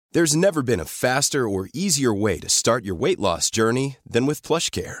There's never been a faster or easier way to start your weight loss journey than with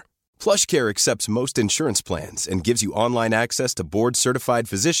PlushCare. PlushCare accepts most insurance plans and gives you online access to board-certified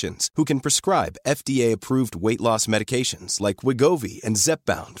physicians who can prescribe FDA-approved weight loss medications like Wegovy and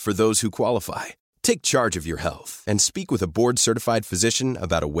Zepbound for those who qualify. Take charge of your health and speak with a board-certified physician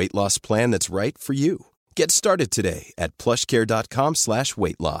about a weight loss plan that's right for you. Get started today at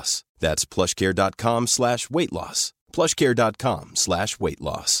plushcare.com/weightloss. That's plushcare.com/weightloss.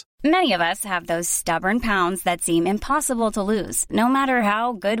 plushcare.com/weightloss. Many of us have those stubborn pounds that seem impossible to lose, no matter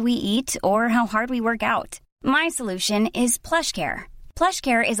how good we eat or how hard we work out. My solution is PlushCare.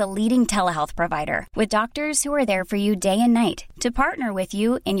 PlushCare is a leading telehealth provider with doctors who are there for you day and night to partner with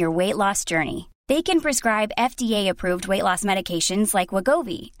you in your weight loss journey. They can prescribe FDA-approved weight loss medications like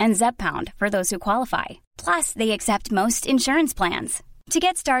Wegovy and Zepbound for those who qualify. Plus, they accept most insurance plans. To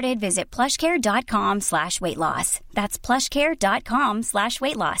get started, visit plushcare.com/weightloss. That's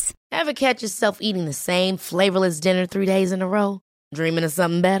plushcare.com/weightloss. Ever catch yourself eating the same flavorless dinner 3 days in a row? Dreaming of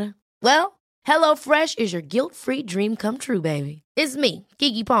something better? Well, HelloFresh is your guilt-free dream come true, baby. It's me,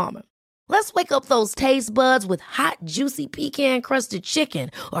 Keke Palmer. Let's wake up those taste buds with hot, juicy pecan-crusted chicken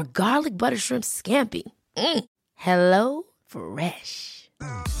or garlic butter shrimp scampi. Hello Fresh.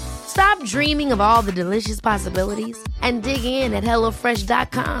 Stop dreaming of all the delicious possibilities and dig in at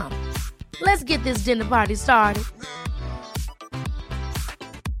HelloFresh.com. Let's get this dinner party started.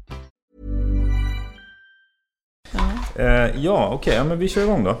 Okej, men vi kör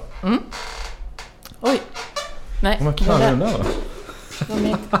igång då. Oj. Nej. Vad knallar den där då?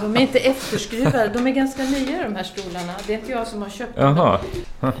 De är inte efterskruvade. De är ganska nya, de här stolarna. Det är inte jag som har köpt dem. Jaha.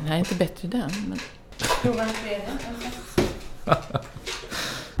 Den här är inte bättre den. Men... Prova en tredje.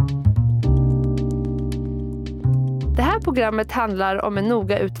 Det här programmet handlar om en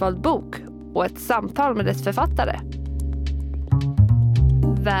noga utvald bok och ett samtal med dess författare.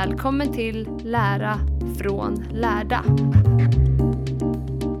 Välkommen till Lära från lärda.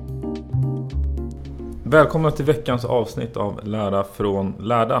 Välkomna till veckans avsnitt av Lära från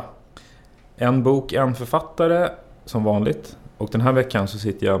lärda. En bok, en författare som vanligt. Och den här veckan så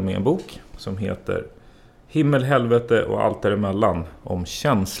sitter jag med en bok som heter Himmel, helvete och allt däremellan, om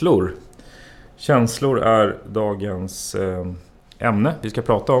känslor. Känslor är dagens ämne vi ska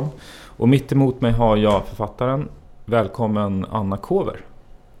prata om. Och mitt emot mig har jag författaren. Välkommen Anna Kåver.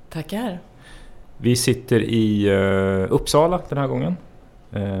 Tackar. Vi sitter i Uppsala den här gången.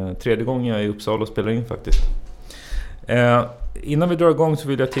 Tredje gången jag är i Uppsala och spelar in faktiskt. Innan vi drar igång så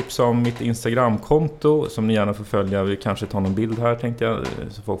vill jag tipsa om mitt Instagramkonto som ni gärna får följa. Vi kanske tar någon bild här tänkte jag,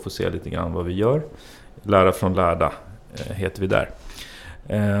 så folk får se lite grann vad vi gör. Lära från lärda heter vi där.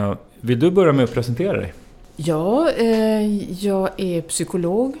 Vill du börja med att presentera dig? Ja, jag är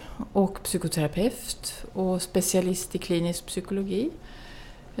psykolog och psykoterapeut och specialist i klinisk psykologi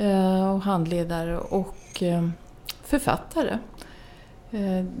och handledare och författare.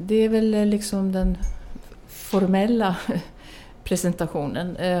 Det är väl liksom den formella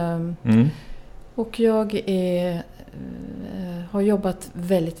presentationen. Och jag har jobbat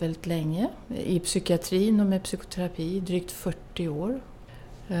väldigt, väldigt länge i psykiatrin och med psykoterapi, drygt 40 år.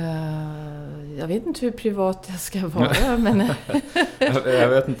 Jag vet inte hur privat jag ska vara, men... jag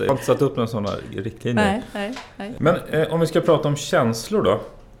vet inte, jag har inte satt upp någon sån här riktlinjer. Nej. Men om vi ska prata om känslor då,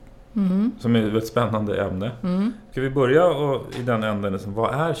 som är ett spännande ämne. Ska vi börja i den änden,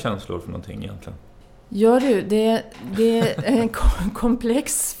 vad är känslor för någonting egentligen? Ja du, det är en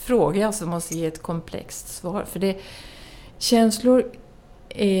komplex fråga som måste ge ett komplext svar. För känslor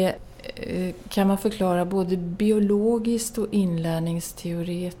kan man förklara både biologiskt och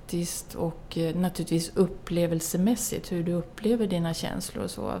inlärningsteoretiskt och naturligtvis upplevelsemässigt, hur du upplever dina känslor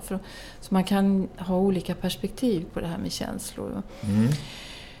och så. Så man kan ha olika perspektiv på det här med känslor.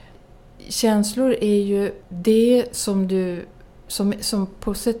 Känslor är ju det som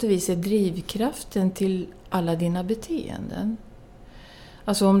på sätt och vis är drivkraften till alla dina beteenden.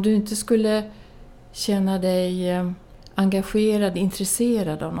 Alltså om du inte skulle känna dig engagerad,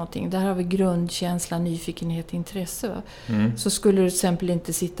 intresserad av någonting, där har vi grundkänsla, nyfikenhet, intresse. Så skulle du till exempel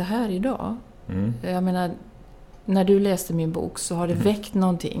inte sitta här idag. Jag menar, när du läste min bok så har det väckt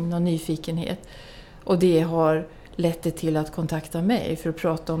någonting, någon nyfikenhet. Och det har lett det till att kontakta mig för att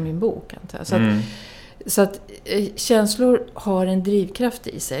prata om min bok, antar jag. Så att känslor har en drivkraft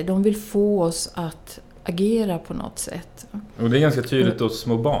i sig. De vill få oss att agera på något sätt. Och det är ganska tydligt hos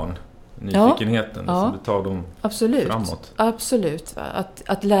små barn. Nyfikenheten, så det tar dem framåt. Absolut. Va?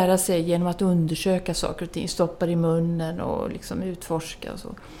 Att lära sig genom att undersöka saker och ting. Stoppa i munnen och liksom utforska och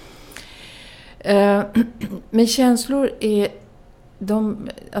så. Men känslor är...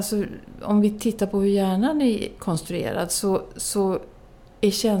 alltså, om vi tittar på hur hjärnan är konstruerad så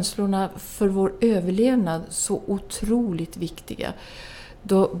är känslorna för vår överlevnad så otroligt viktiga.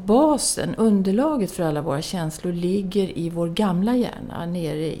 Då basen, underlaget för alla våra känslor ligger i vår gamla hjärna,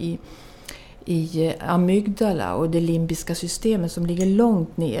 nere i amygdala och det limbiska systemet som ligger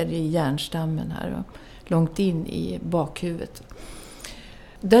långt ner i hjärnstammen här, långt in i bakhuvudet.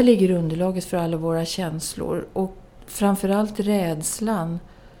 Där ligger underlaget för alla våra känslor, och framförallt rädslan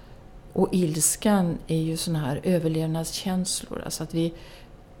och ilskan är ju såna här överlevnadskänslor. Alltså att vi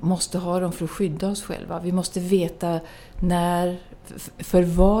måste ha dem för att skydda oss själva. Vi måste veta för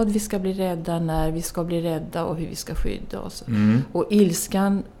vad vi ska bli rädda, när vi ska bli rädda och hur vi ska skydda oss. Och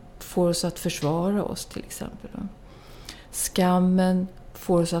ilskan får oss att försvara oss till exempel. Skammen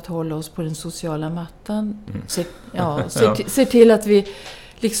får oss att hålla oss på den sociala mattan. Ser till att vi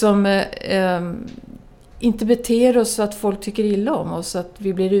liksom inte beter oss så att folk tycker illa om oss, så att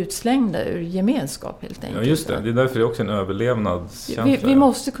vi blir utslängda ur gemenskap helt enkelt. Ja, just det. Det är därför det är också en överlevnadskänsla. Vi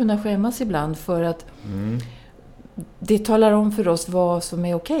måste kunna skämmas ibland för att det talar om för oss vad som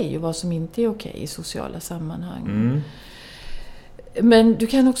är okej och vad som inte är okej i sociala sammanhang. Men du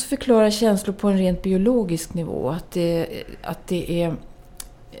kan också förklara känslor på en rent biologisk nivå. Att det är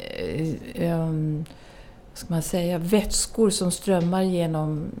ska man säga, vätskor som strömmar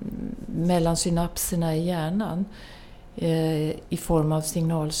genom mellan synapserna i hjärnan i form av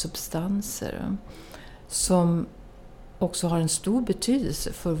signalsubstanser som också har en stor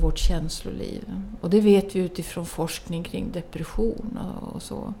betydelse för vårt känsloliv. Och det vet vi utifrån forskning kring depression och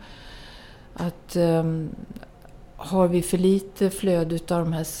så. Att har vi för lite flöde av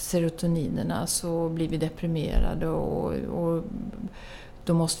de här serotoninerna så blir vi deprimerade och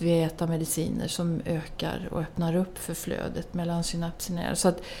då måste vi äta mediciner som ökar och öppnar upp för flödet mellan synapserna. Så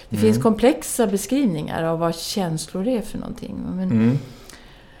att det finns komplexa beskrivningar av vad känslor är för någonting. Men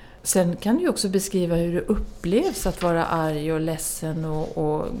sen kan du också beskriva hur det upplevs att vara arg och ledsen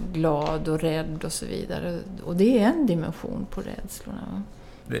och glad och rädd och så vidare. Och det är en dimension på rädslorna.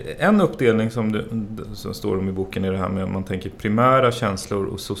 En uppdelning som står om i boken är det här med att man tänker primära känslor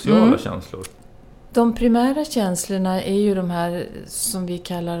och sociala känslor. De primära känslorna är ju de här som vi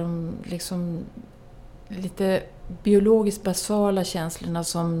kallar de liksom lite biologiskt basala känslorna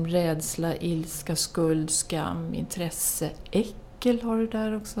som rädsla, ilska, skuld, skam, intresse, äckel har du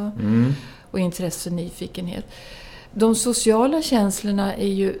där också. Och intresse, nyfikenhet. De sociala känslorna är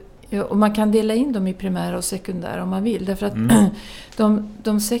ju, och man kan dela in dem i primära och sekundära om man vill. Därför att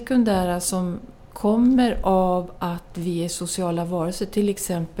de sekundära som kommer av att vi är sociala varelser, till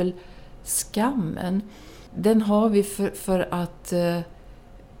exempel skammen, den har vi för att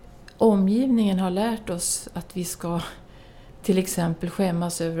omgivningen har lärt oss att vi ska till exempel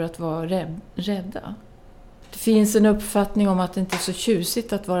skämmas över att vara rädda. Det finns en uppfattning om att det inte är så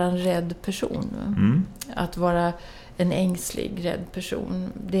tjusigt att vara en rädd person. Att vara en ängslig, rädd person.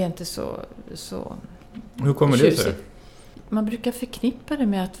 Det är inte så Hur kommer det sig? Man brukar förknippa det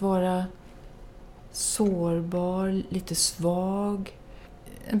med att vara sårbar, lite svag.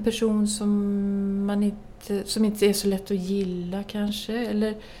 En person som inte är så lätt att gilla kanske.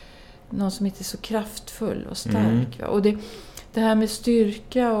 Eller någon som inte är så kraftfull och stark. Och det här med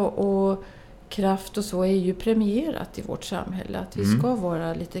styrka och kraft och så är ju premierat i vårt samhälle. Att vi ska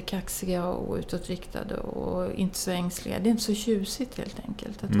vara lite kaxiga och utåtriktade och inte så ängsliga. Det är inte så tjusigt helt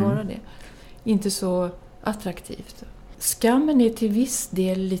enkelt att vara det. Inte så attraktivt. Skammen är till viss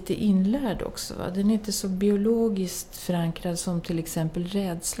del lite inlärd också. Va? Den är inte så biologiskt förankrad som till exempel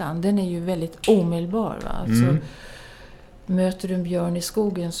rädslan. Den är ju väldigt omedelbar. Va? Alltså, möter du en björn i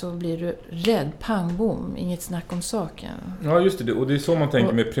skogen så blir du rädd, pang, bom, inget snack om saken. Ja, just det. Och det är så man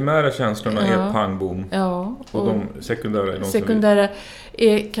tänker med primära känslorna är pang, bom. Ja. Och de sekundära är de sekundära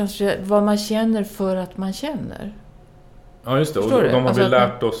är kanske vad man känner för att man känner. Ja, just det. Och de har vi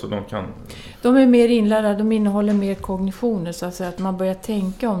lärt oss och de kan... De är mer inlärda, de innehåller mer kognitioner så att säga, att man börjar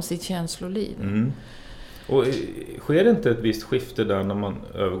tänka om sitt känsloliv. Och sker det inte ett visst skifte där när man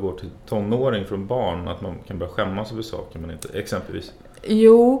övergår till tonåring från barn, att man kan börja skämmas över saker men inte, exempelvis?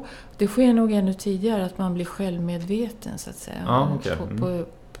 Jo, det sker nog ännu tidigare att man blir självmedveten så att säga.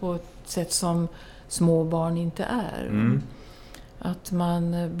 På ett sätt som små barn inte är. Att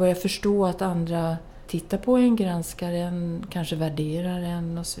man börjar förstå att andra tittar på en, granskar en, kanske värderar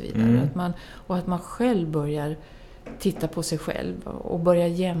en och så vidare. Att man själv börjar titta på sig själv och börja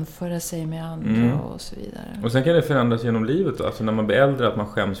jämföra sig med andra och så vidare. Och sen kan det förändras genom livet då? Alltså när man blir äldre, att man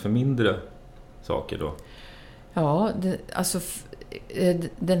skäms för mindre saker då? Ja,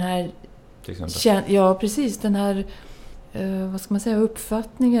 den här... Till exempel. Ja, precis. Den här vad ska man säga,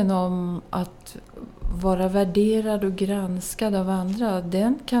 uppfattningen om att vara värderad och granskad av andra,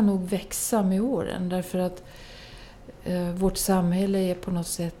 den kan nog växa med åren. Därför att vårt samhälle är på något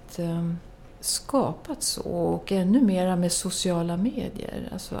sätt skapat så, och ännu mera med sociala medier.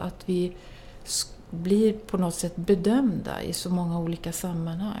 Alltså att vi blir på något sätt bedömda i så många olika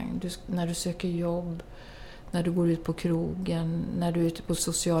sammanhang. När du söker jobb, när du går ut på krogen, när du är ute på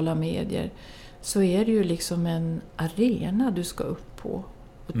sociala medier, så är det ju liksom en arena du ska upp på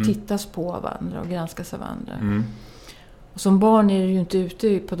och tittas på av andra och granskas av andra. Och som barn är du ju inte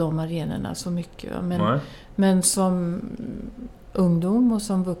ute på de arenorna så mycket. Men som ungdom och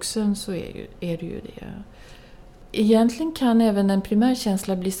som vuxen så är det ju det. Egentligen kan även en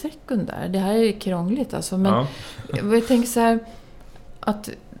primärkänsla bli sekundär. Det här är krångligt alltså. Men jag tänker så här att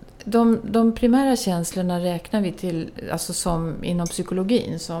de primära känslorna räknar vi till, alltså som inom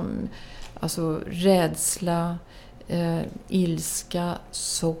psykologin, som alltså rädsla, ilska,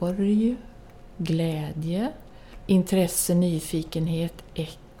 sorg, glädje, intresse, nyfikenhet,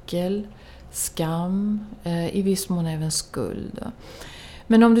 äckel, skam, i viss mån även skuld.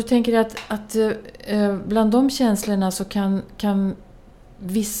 Men om du tänker att bland de känslorna så kan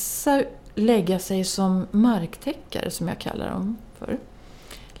vissa lägga sig som marktäckare, som jag kallar dem för.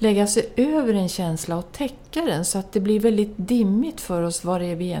 Lägga sig över en känsla och täcka den så att det blir väldigt dimmigt för oss vad det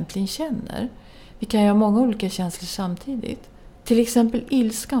är vi egentligen känner. Vi kan ju ha många olika känslor samtidigt. Till exempel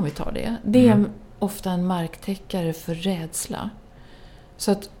ilska, om vi tar det. Det är ofta en marktäckare för rädsla.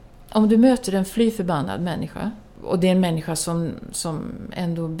 Så att om du möter en fly förbannad människa, och det är en människa som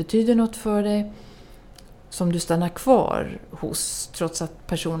ändå betyder något för dig, som du stannar kvar hos trots att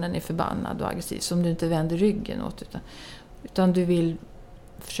personen är förbannad och aggressiv, som du inte vänder ryggen åt, utan du vill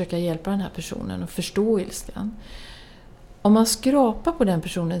försöka hjälpa den här personen och förstå ilskan. Om man skrapar på den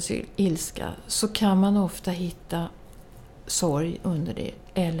personens ilska så kan man ofta hitta sorg under det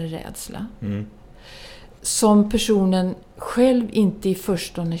eller rädsla. Som personen själv inte i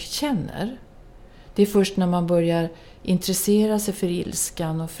förstone känner. Det är först när man börjar intressera sig för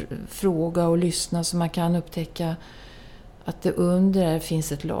ilskan och fråga och lyssna som man kan upptäcka att det under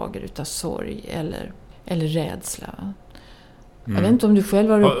finns ett lager utav sorg eller rädsla. Jag vet inte om du själv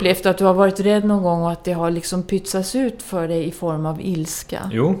har upplevt att du har varit rädd någon gång och att det har liksom pytsats ut för dig i form av ilska.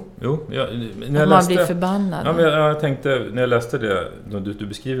 Jo. När man blir förbannad. Ja, men jag tänkte, när jag läste det, du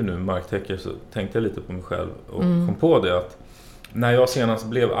beskriver nu marktäcker, så tänkte jag lite på mig själv och kom på det att när jag senast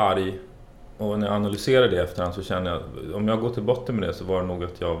blev arg och när jag analyserade det efterhand så kände jag, om jag går till botten med det så var det nog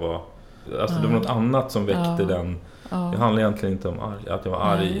att jag var, alltså det var något annat som väckte den. Det handlar egentligen inte om att jag var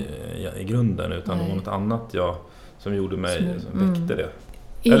arg i grunden, utan det var något annat som gjorde mig, som väckte det.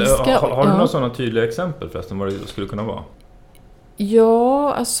 Ilska, har du några sådana tydliga exempel förresten vad det skulle kunna vara?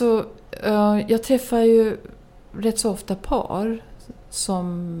 Ja, alltså jag träffar ju rätt så ofta par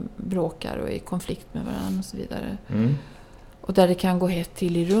som bråkar och är i konflikt med varandra och så vidare. Och där det kan gå hett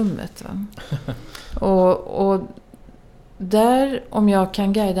till i rummet. Va? och där, om jag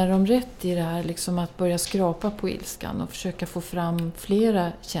kan guida dem rätt i det här, liksom att börja skrapa på ilskan och försöka få fram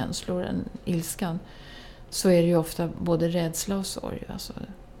flera känslor än ilskan, så är det ju ofta både rädsla och sorg. Alltså,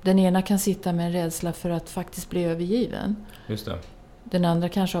 den ena kan sitta med en rädsla för att faktiskt bli övergiven. Just det. Den andra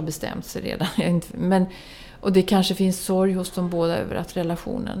kanske har bestämt sig redan. Och det kanske finns sorg hos de båda över att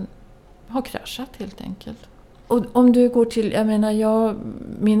relationen har kraschat helt enkelt. Och om du går till, jag menar,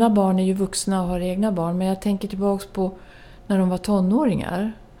 mina barn är ju vuxna och har egna barn, men jag tänker tillbaka på när de var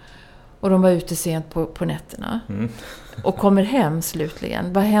tonåringar och de var ute sent på nätterna och kommer hem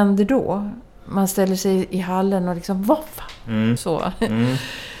slutligen. Vad händer då? Man ställer sig i hallen och liksom, vad fan? Så.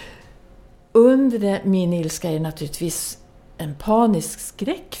 Under min ilska är naturligtvis en panisk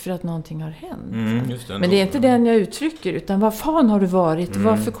skräck för att någonting har hänt. Just det, men det är inte den jag uttrycker, utan vad fan har du varit?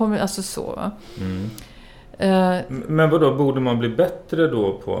 Varför kommer, alltså så. Men vadå, borde man bli bättre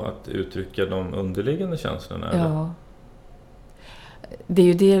då på att uttrycka de underliggande känslorna? Eller? Ja. Det är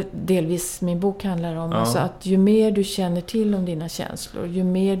ju delvis min bok handlar om. Alltså att ju mer du känner till om dina känslor, ju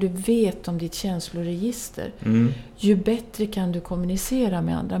mer du vet om ditt känsloregister, ju bättre kan du kommunicera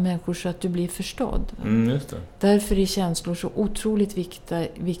med andra människor så att du blir förstådd. Just det. Därför är känslor så otroligt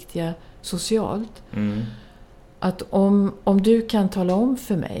viktiga socialt. Att om du kan tala om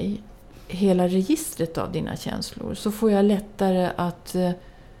för mig hela registret av dina känslor, så får jag lättare att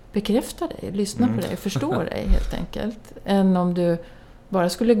bekräfta dig, lyssna på dig, förstå dig helt enkelt, än om du bara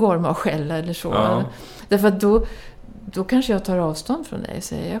skulle gorma och skälla eller så. Ja. Därför att då kanske jag tar avstånd från dig och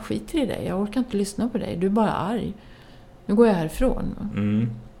säger, jag skiter i dig, jag orkar inte lyssna på dig, du är bara arg. Nu går jag härifrån.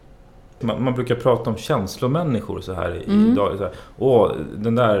 Man brukar prata om känslomänniskor så här idag. Så här,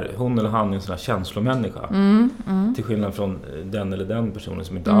 den där, hon eller han är en sån här känslomänniska. Till skillnad från den eller den personen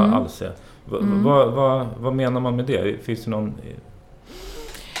som inte alls är. Vad menar man med det? Finns det någon...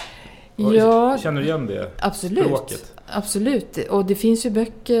 Ja, känner du igen det? Absolut. Språket? Absolut. Och det finns ju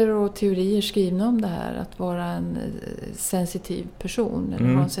böcker och teorier skrivna om det här. Att vara en sensitiv person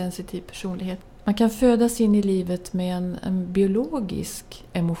eller ha en sensitiv personlighet. Man kan födas in i livet med en biologisk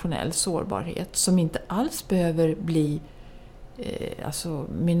emotionell sårbarhet som inte alls behöver bli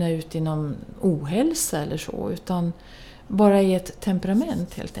mynna ut i någon ohälsa eller så, utan bara i ett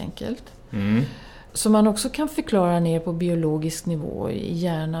temperament helt enkelt. Som man också kan förklara ner på biologisk nivå i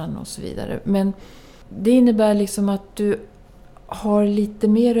hjärnan och så vidare. Men det innebär liksom att du har lite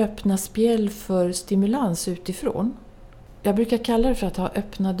mer öppna spjäll för stimulans utifrån. Jag brukar kalla det för att ha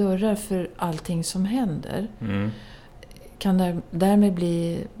öppna dörrar för allting som händer. Kan därmed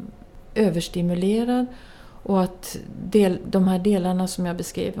bli överstimulerad, och att de här delarna som jag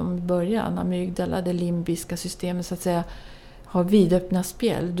beskrev om i början, amygdala, det limbiska systemet så att säga, har vidöppna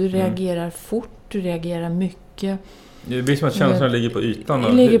spjäll. Du reagerar fort, du reagerar mycket. Det blir som att känslorna ligger på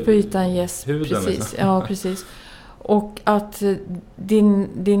ytan. Ligger på ytan, yes. Huden, precis. Liksom. Ja, precis. Och att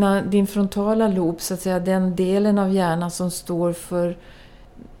din frontala lob, så att säga, den delen av hjärnan som står för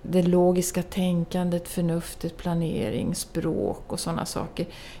det logiska tänkandet, förnuftet, planering, språk och sådana saker,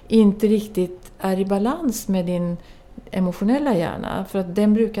 inte riktigt är i balans med din emotionella hjärna. För att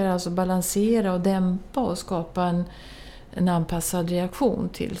den brukar alltså balansera och dämpa och skapa en anpassad reaktion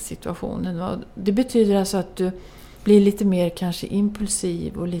till situationen. Och det betyder alltså att du blir lite mer kanske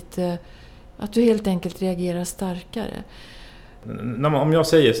impulsiv och lite, att du helt enkelt reagerar starkare. Om jag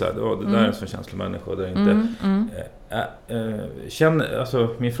säger så här, det där är en sån känslomänniska, det är inte alltså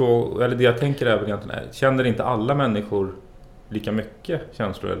min fråga, eller det jag tänker är egentligen är, känner inte alla människor lika mycket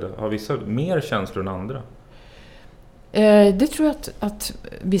känslor, eller har vissa mer känslor än andra? Det tror jag att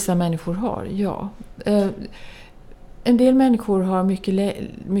vissa människor har, ja. En del människor har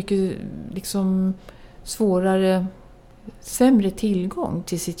mycket liksom svårare, sämre tillgång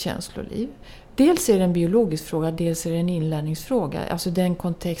till sitt känsloliv. Dels är det en biologisk fråga, dels är det en inlärningsfråga. Alltså den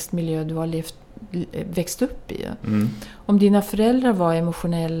kontextmiljö du har växt upp i. Om dina föräldrar var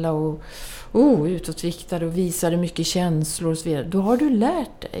emotionella och utåtriktade och visade mycket känslor och så vidare, då har du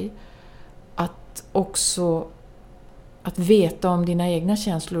lärt dig att också att veta om dina egna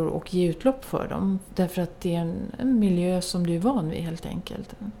känslor och ge utlopp för dem. Därför att det är en miljö som du är van vid helt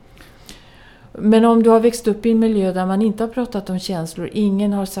enkelt. Men om du har växt upp i en miljö där man inte har pratat om känslor,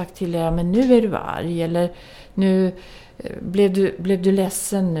 ingen har sagt till dig, men nu är du arg, eller nu blev du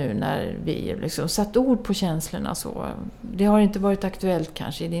ledsen nu när vi liksom satt ord på känslorna så. Det har inte varit aktuellt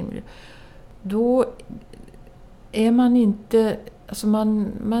kanske i din miljö. Då är man inte, alltså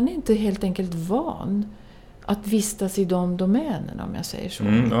man är inte helt enkelt van att vistas i de domänerna, om jag säger så.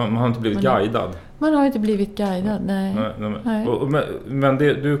 Man har inte blivit guidad. Man har inte blivit guidad, nej. Men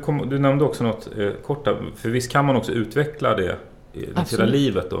du nämnde också något kort där, för visst kan man också utveckla det i hela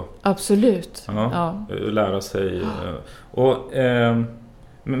livet då? Absolut. Ja. Lära sig.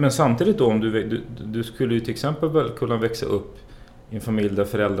 Men samtidigt då, om du skulle ju till exempel väl kunna växa upp i en familj där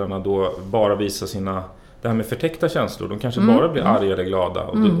föräldrarna då bara visar det här med förtäckta känslor. De kanske bara blir arga eller glada.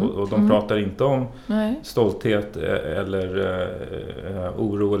 Och de pratar inte om stolthet eller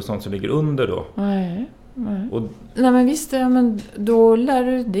oro eller sånt som ligger under då. Nej, men visst, men då lär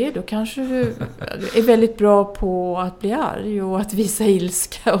du det. Då kanske du är väldigt bra på att bli arg och att visa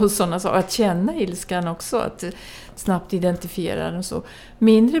ilska och sådana saker. Att känna ilskan också. Att snabbt identifiera den och så.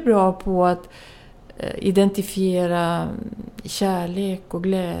 Mindre bra på att identifiera kärlek och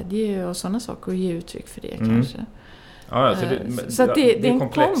glädje och sådana saker och ge uttryck för det kanske. Ja, alltså så att det är en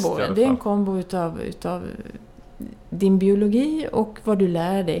komplext, kombo. Det är en kombo utav din biologi och vad du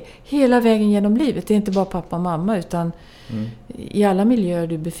lär dig hela vägen genom livet. Det är inte bara pappa och mamma, utan i alla miljöer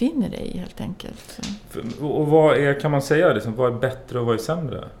du befinner dig i helt enkelt. Och kan man säga liksom, vad är bättre och vad är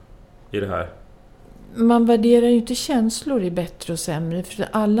sämre i det här? Man värderar ju inte känslor i bättre och sämre, för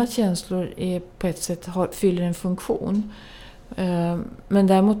alla känslor är på ett sätt fyller en funktion. Men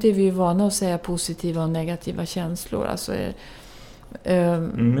däremot är vi ju vana att säga positiva och negativa känslor. Alltså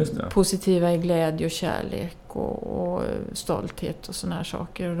positiva är glädje och kärlek och stolthet och såna här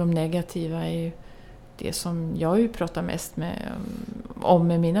saker. Och de negativa är ju det som jag ju pratar mest om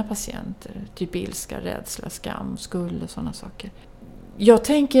med mina patienter. Typ ilska, rädsla, skam, skuld och såna saker. Jag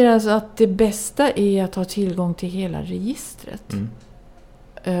tänker alltså att det bästa är att ha tillgång till hela registret.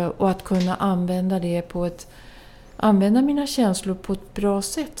 Och att kunna använda det använda mina känslor på ett bra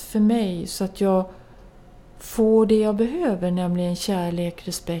sätt för mig, så att jag får det jag behöver, nämligen kärlek,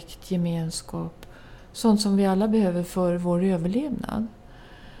 respekt, gemenskap. Sånt som vi alla behöver för vår överlevnad.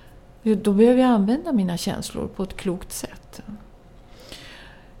 Då behöver jag använda mina känslor på ett klokt sätt.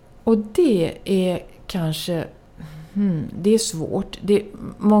 Och det är kanske Det är svårt.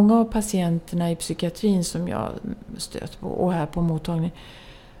 Många av patienterna i psykiatrin som jag stött på och här på mottagningen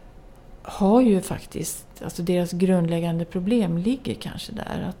har ju faktiskt, alltså deras grundläggande problem ligger kanske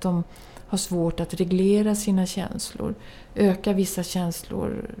där. Att de har svårt att reglera sina känslor, öka vissa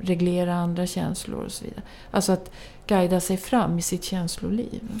känslor, reglera andra känslor och så vidare. Alltså att guida sig fram i sitt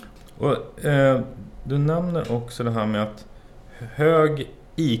känsloliv. Och, du nämner också det här med att hög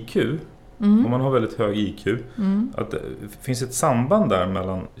IQ, om man har väldigt hög IQ, att det finns ett samband där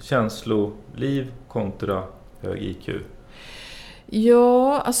mellan känsloliv kontra hög IQ.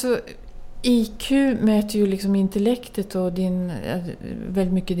 Ja, alltså IQ mäter ju liksom intellektet och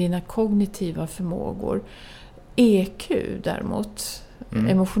väldigt mycket dina kognitiva förmågor. EQ däremot,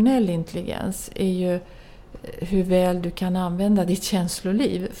 emotionell intelligens, är ju hur väl du kan använda ditt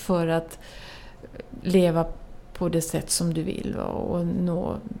känsloliv för att leva på det sätt som du vill och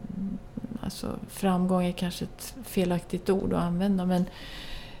nå, alltså framgång är kanske ett felaktigt ord att använda, men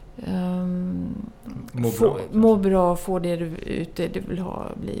må bra, få det du vill ha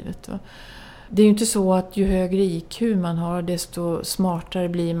av livet. Va? Det är ju inte så att ju högre IQ man har, desto smartare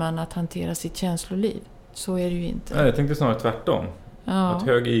blir man att hantera sitt känsloliv. Så är det ju inte. Nej, jag tänkte snarare tvärtom. Ja. Att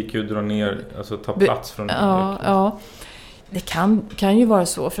hög IQ drar ner, alltså tar plats från ja. Det kan ju vara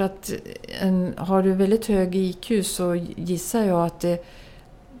så, för att har du väldigt hög IQ så gissar jag att det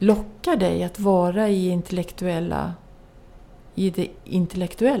lockar dig att vara i det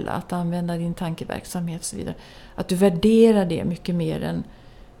intellektuella, att använda din tankeverksamhet och så vidare. Att du värderar det mycket mer än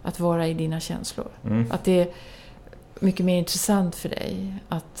att vara i dina känslor. Att det är mycket mer intressant för dig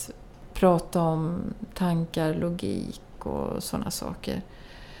att prata om tankar, logik och sådana saker.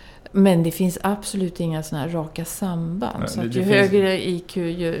 Men det finns absolut inga såna här raka samband. Nej, så att ju högre IQ,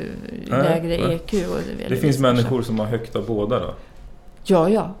 ju lägre EQ. Och det finns människor som har högt av båda då?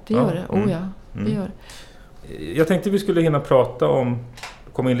 Ja, det gör det. Det gör det. Jag tänkte vi skulle hinna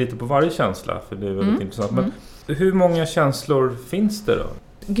komma in lite på varje känsla, för det är väldigt intressant. Men hur många känslor finns det då?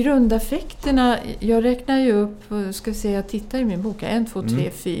 Grundaffekterna, jag räknar ju upp, ska vi se, jag tittar i min bok. 1, 2, 3,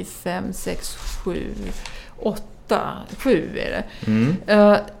 4, 5, 6, 7, 8, 7 är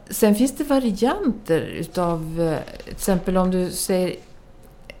det. Sen finns det varianter utav, till exempel om du säger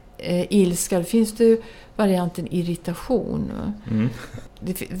ilska, då finns det varianten irritation.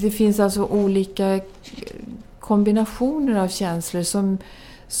 Det finns alltså olika kombinationer av känslor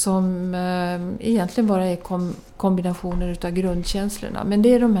som egentligen bara är kombinationer utav grundkänslorna. Men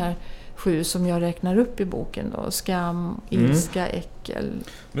det är de här 7 som jag räknar upp i boken då. Skam, ilska, äckel.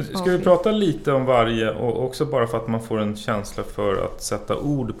 Men ska vi prata lite om varje, och också bara för att man får en känsla för att sätta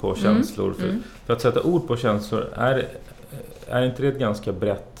ord på känslor. För att sätta ord på känslor är inte det ett ganska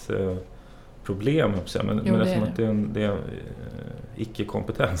brett problem, men det är som att det är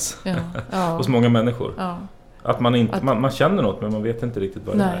icke-kompetens hos många människor. Ja. Att man känner något, men man vet inte riktigt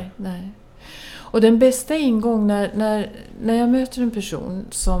vad det är. Nej. Och den bästa ingång när jag möter en person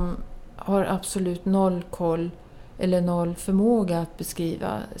som har absolut noll koll eller noll förmåga att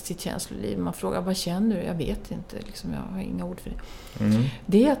beskriva sitt känsloliv. Man frågar, vad känner du? Jag vet inte, liksom, jag har inga ord för det.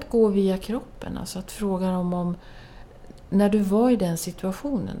 Det är att gå via kroppen, alltså att fråga om när du var i den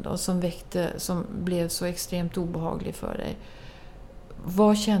situationen då, som blev så extremt obehaglig för dig.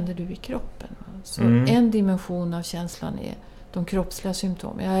 Vad kände du i kroppen? Så en dimension av känslan är de kroppsliga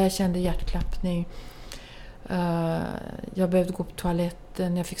symptomen. Jag kände hjärtklappning. Jag behövde gå på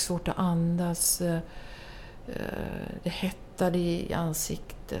toaletten. Jag fick svårt att andas. Det hettade i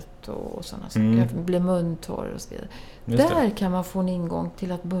ansiktet och sådana saker. Jag blev muntorr och så vidare. Där kan man få en ingång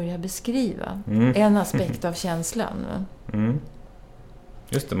till att börja beskriva en aspekt av känslan.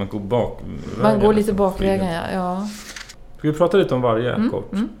 Just det, man går Man går lite bakvägen, ja. Ska vi prata lite om varje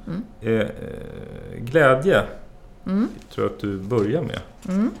kort? Glädje tror jag att du börjar med.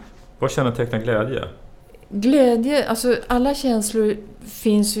 Vad kännetecknar glädje? Glädje, alltså alla känslor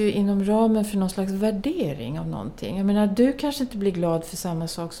finns ju inom ramen för någon slags värdering av någonting. Jag menar, du kanske inte blir glad för samma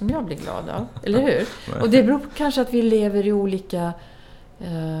sak som jag blir glad av, eller hur? Och det beror kanske att vi lever i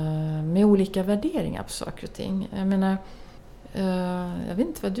med olika värderingar på saker och ting. Jag menar, jag vet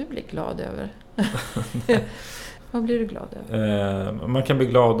inte vad du blir glad över. Vad blir du glad över? Man kan bli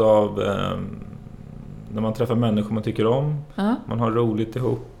glad av när man träffar människor man tycker om. Man har roligt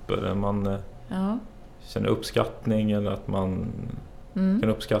ihop, eller man känner uppskattning, eller att man kan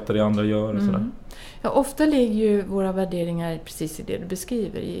uppskatta det andra gör. Och sådär. Ja, ofta ligger ju våra värderingar precis i det du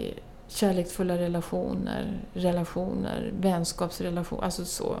beskriver, i kärleksfulla relationer, vänskapsrelationer, alltså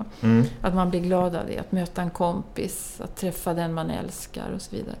så. Att man blir glad av det, att möta en kompis, att träffa den man älskar och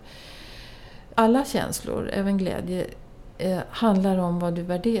så vidare. Alla känslor, även glädje, handlar om vad du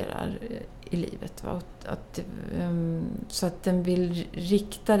värderar. i livet. Va? Så att den vill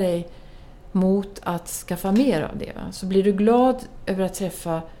rikta dig mot att skaffa mer av det. Va? Så blir du glad över att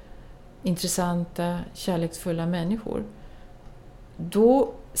träffa intressanta, kärleksfulla människor,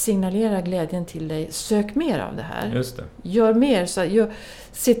 då signalerar glädjen till dig, sök mer av det här. Just det. Gör mer,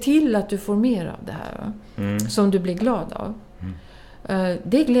 se till att du får mer av det här, va? Som du blir glad av.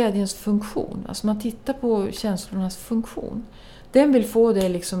 Det är glädjens funktion. Alltså man tittar på känslornas funktion. Den vill få dig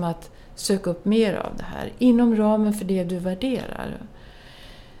liksom att söka upp mer av det här inom ramen för det du värderar.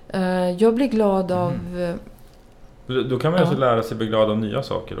 Jag blir glad av... Då kan man alltså lära sig bli glad av nya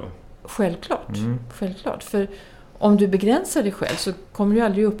saker då? Självklart. Självklart. För om du begränsar dig själv så kommer du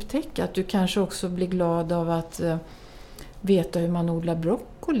aldrig upptäcka att du kanske också blir glad av att veta hur man odlar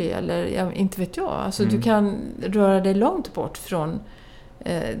broccoli. Eller inte vet jag. Alltså du kan röra dig långt bort från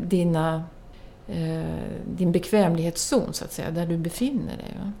din bekvämlighetszon så att säga, där du befinner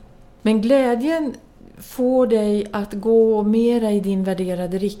dig. Va? Men glädjen får dig att gå mera i din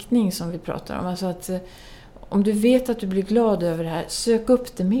värderade riktning som vi pratar om. Alltså att om du vet att du blir glad över det här, sök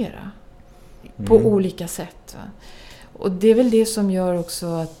upp det mera. På olika sätt. Va? Och det är väl det som gör också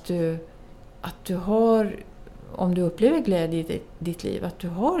att du har, om du upplever glädje i ditt liv, att du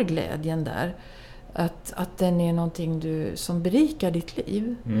har glädjen där. Att den är någonting som berikar ditt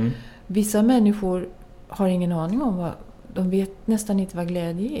liv. Vissa människor har ingen aning om de vet nästan inte vad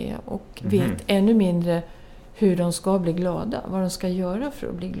glädje är. Och vet ännu mindre hur de ska bli glada. Vad de ska göra för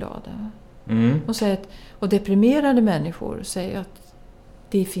att bli glada. Och deprimerade människor säger att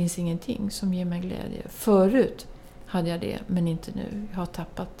det finns ingenting som ger mig glädje. Förut hade jag det, men inte nu. Jag har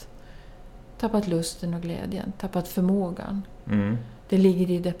tappat lusten och glädjen. Tappat förmågan. Det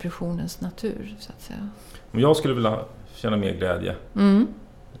ligger i depressionens natur, så att säga. Om jag skulle vilja känna mer glädje?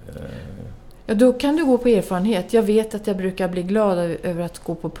 Ja, då kan du gå på erfarenhet. Jag vet att jag brukar bli glad över att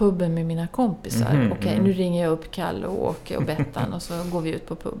gå på puben med mina kompisar. Nu ringer jag upp Kalle och Åke och Bettan och så går vi ut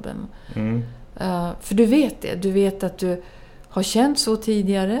på puben. För du vet det. Du vet att du har känt så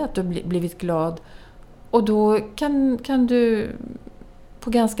tidigare, att du har blivit glad. Och då kan du på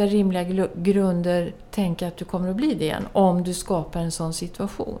ganska rimliga grunder tänka att du kommer att bli det igen. Om du skapar en sån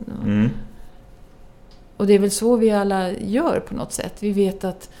situation. Och det är väl så vi alla gör på något sätt. Vi vet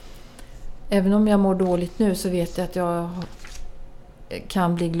att även om jag mår dåligt nu så vet jag att jag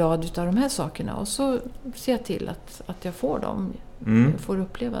kan bli glad utav de här sakerna. Och så ser jag till att jag får dem. Jag får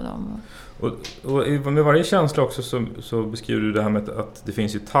uppleva dem. Och med varje känsla också så beskriver du det här med att det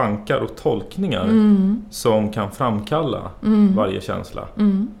finns ju tankar och tolkningar som kan framkalla varje känsla.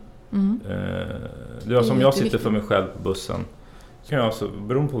 Det är som jag sitter för mig själv på bussen. Så kan jag alltså,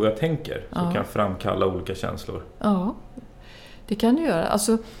 beroende på vad jag tänker, så kan jag framkalla olika känslor. Ja, det kan du göra.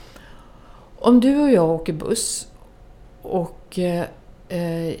 Alltså, om du och jag åker buss och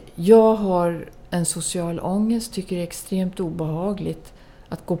jag har en social ångest, tycker det är extremt obehagligt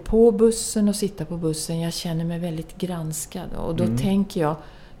att gå på bussen och sitta på bussen. Jag känner mig väldigt granskad och då tänker jag,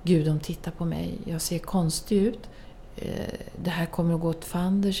 Gud, de tittar på mig. Jag ser konstig ut. Det här kommer att gå åt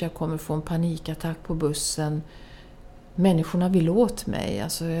fanders. Jag kommer få en panikattack på bussen. Människorna vill åt mig.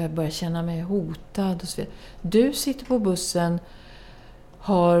 Alltså jag börjar känna mig hotad. Och så vidare. Du sitter på bussen,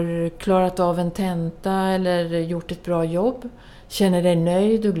 har klarat av en tenta eller gjort ett bra jobb. Känner dig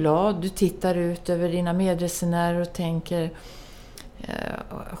nöjd och glad. Du tittar ut över dina medresenärer och tänker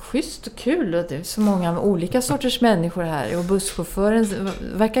schysst och kul. Och det är så många olika sorters människor här. Och busschauffören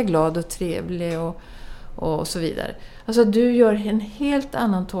verkar glad och trevlig och så vidare. Alltså du gör en helt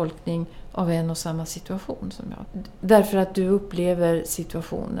annan tolkning av en och samma situation som jag. Därför att du upplever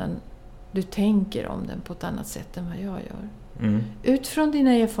situationen. Du tänker om den på ett annat sätt än vad jag gör. Utifrån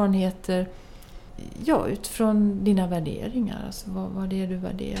dina erfarenheter, utifrån dina värderingar, alltså vad det är du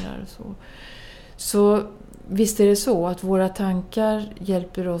värderar och så. Så visst är det så att våra tankar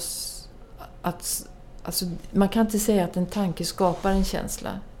hjälper oss att, alltså man kan inte säga att en tanke skapar en känsla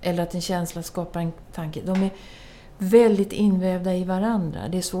eller att en känsla skapar en tanke. De är väldigt invävda i varandra.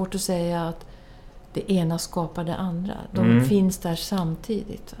 Det är svårt att säga att det ena skapar det andra. De finns där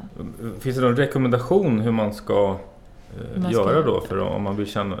samtidigt. Finns det någon rekommendation hur man ska göra då för om man vill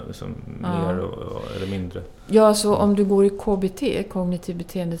känna liksom mer eller mindre? Ja, alltså om du går i KBT, kognitiv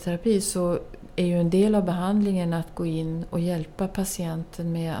beteendeterapi, så är ju en del av behandlingen att gå in och hjälpa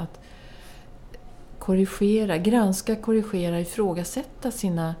patienten med att granska, korrigera, ifrågasätta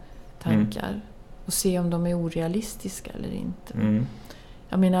sina tankar och se om de är orealistiska eller inte.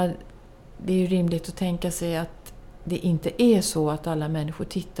 Jag menar, det är ju rimligt att tänka sig att det inte är så att alla människor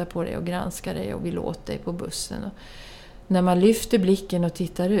tittar på dig och granskar dig och vill åt dig på bussen. när man lyfter blicken och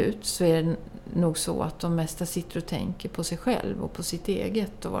tittar ut så är det nog så att de mesta sitter och tänker på sig själv och på sitt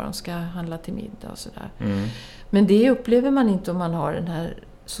eget och vad de ska handla till middag och sådär. Men det upplever man inte om man har den här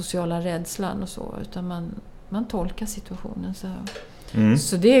sociala rädslan och så, utan man tolkar situationen så här.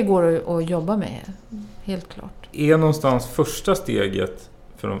 Så det går att jobba med, helt klart. Är någonstans första steget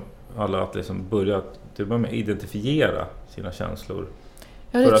för alla att liksom börja med identifiera sina känslor?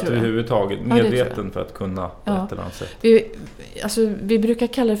 Ja, det för att tror jag. överhuvudtaget medveten för att kunna på ett eller annat sätt. Vi brukar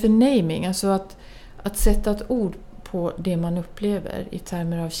kalla det för naming, alltså att sätta ett ord på det man upplever i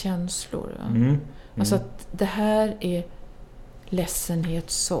termer av känslor. Alltså att det här är ledsenhet,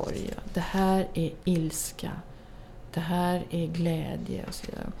 sorg, det här är ilska, det här är glädje och så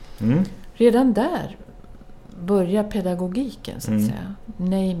vidare. Redan där börjar pedagogiken så att säga.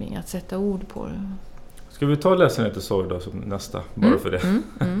 Naming, att sätta ord på det. Ska vi ta ledsenhet och sorg då som nästa, bara för det?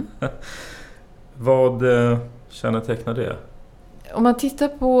 Vad kännetecknar det? Om man tittar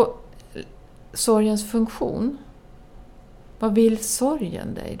på sorgens funktion, vad vill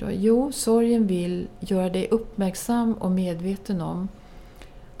sorgen dig då? Jo, sorgen vill göra dig uppmärksam och medveten om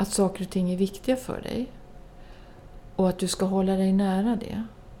att saker och ting är viktiga för dig. Och att du ska hålla dig nära det.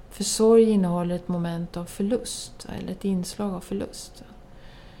 För sorg innehåller ett moment av förlust, eller ett inslag av förlust.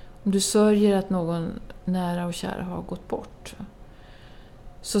 Om du sörjer att någon nära och kär har gått bort,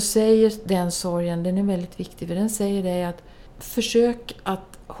 så säger den sorgen, den är väldigt viktig, för den säger dig att försök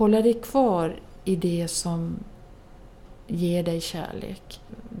att hålla dig kvar i det som ger dig kärlek.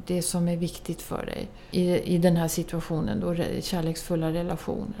 Det som är viktigt för dig i den här situationen, då kärleksfulla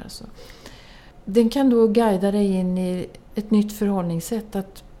relationer. Alltså. Den kan då guida dig in i ett nytt förhållningssätt,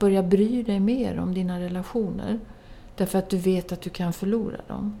 att börja bry dig mer om dina relationer. Därför att du vet att du kan förlora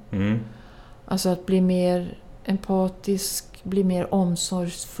dem. Alltså att bli mer empatisk, bli mer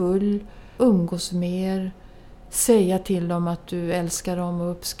omsorgsfull, umgås mer, säga till dem att du älskar dem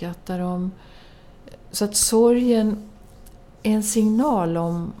och uppskattar dem. Så att sorgen är en signal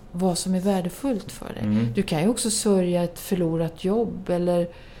om vad som är värdefullt för dig. Du kan ju också sörja ett förlorat jobb, eller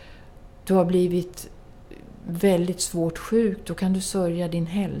du har blivit väldigt svårt sjuk. Då kan du sörja din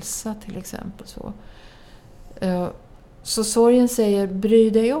hälsa till exempel. Så sorgen säger, bry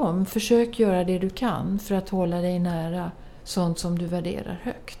dig om, försök göra det du kan för att hålla dig nära sånt som du värderar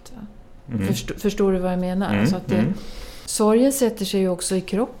högt. Förstår du vad jag menar? Alltså att sorgen sätter sig ju också i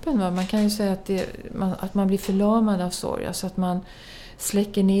kroppen. Va? Man kan ju säga att man blir förlamad av sorg. Alltså att man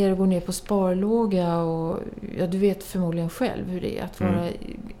släcker ner och går ner på sparlåga. Och, du vet förmodligen själv hur det är att vara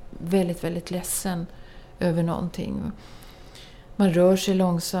väldigt, väldigt ledsen över någonting. Man rör sig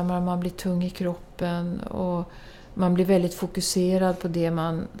långsammare, man blir tung i kroppen och man blir väldigt fokuserad på det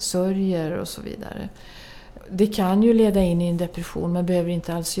man sörjer och så vidare. Det kan ju leda in i en depression, men behöver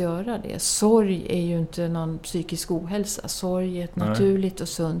inte alls göra det. Sorg är ju inte någon psykisk ohälsa. Sorg är ett naturligt och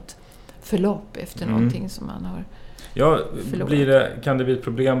sunt förlopp efter någonting som man har förlorat. Kan det bli ett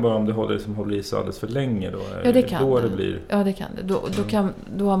problem bara om det håller i sig alldeles för länge då? Ja, det kan det. Det blir... Ja, det kan det.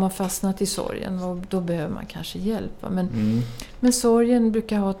 Då har man fastnat i sorgen och då behöver man kanske hjälp. Men sorgen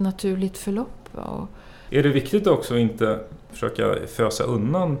brukar ha ett naturligt förlopp. Och är det viktigt också att inte försöka fösa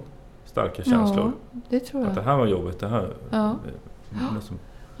undan starka känslor? Ja, det tror jag. Att det här var jobbigt, det här... Ja.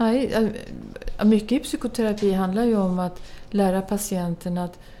 Nej, mycket i psykoterapi handlar ju om att lära patienten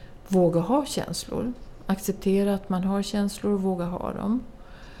att våga ha känslor. Acceptera att man har känslor och våga ha dem.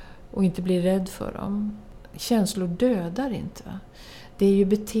 Och inte bli rädd för dem. Känslor dödar inte. Det är ju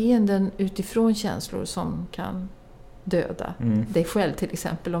beteenden utifrån känslor som kan döda dig själv till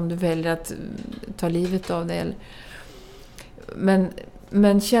exempel, om du väljer att ta livet av dig.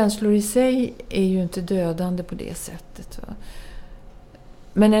 Men känslor i sig är ju inte dödande på det sättet. Va?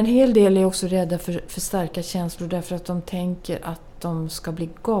 Men en hel del är också rädda för starka känslor därför att de tänker att de ska bli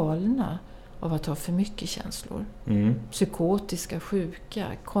galna av att ha för mycket känslor. Psykotiska, sjuka,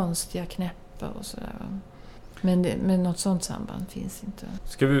 konstiga, knäppa och sådär. Men något sånt samband finns inte.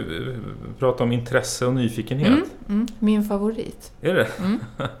 Ska vi prata om intresse och nyfikenhet? Min favorit. Är det?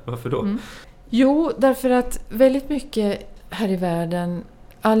 Varför då? Jo, därför att väldigt mycket här i världen,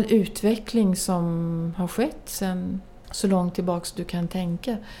 all utveckling som har skett sedan så långt tillbaks du kan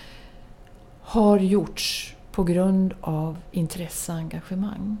tänka, har gjorts på grund av intresse och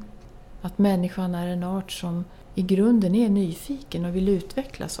engagemang. Att människan är en art som i grunden är nyfiken och vill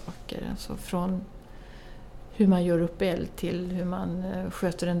utveckla saker. Alltså från hur man gör upp eld till hur man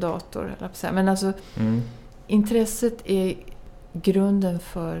sköter en dator. Men alltså, intresset är grunden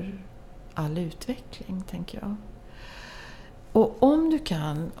för all utveckling, tänker jag. Och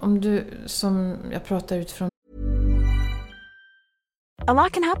om du som jag pratar utifrån. A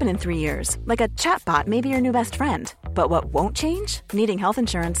lot can happen in 3 years, like a chatbot may be your new best friend. But what won't change? Needing health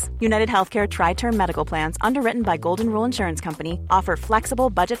insurance. United Healthcare Tri-Term Medical Plans, underwritten by Golden Rule Insurance Company, offer flexible,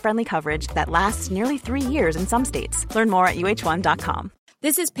 budget-friendly coverage that lasts nearly 3 years in some states. Learn more at uh1.com.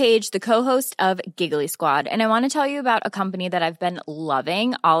 This is Paige, the co-host of Giggly Squad, and I want to tell you about a company that I've been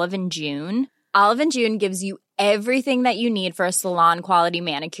loving, Olive & June. Olive & June gives you everything that you need for a salon-quality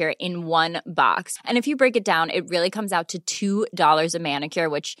manicure in one box. And if you break it down, it really comes out to $2 a manicure,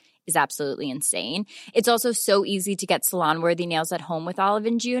 which is absolutely insane. It's also so easy to get salon-worthy nails at home with Olive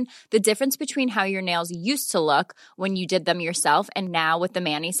 & June. The difference between how your nails used to look when you did them yourself and now with the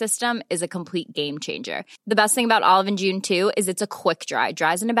Mani system is a complete game changer. The best thing about Olive & June, too, is it's a quick dry.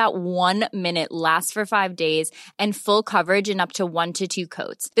 Dries in about 1 minute, lasts for 5 days, and full coverage in up to 1 to 2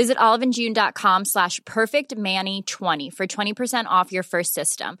 coats. Visit oliveandjune.com/perfectmani20 for 20% off your first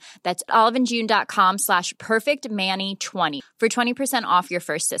system. That's oliveandjune.com/perfectmani20 for 20% off your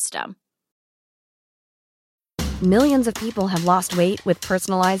first system. Millions of people have lost weight with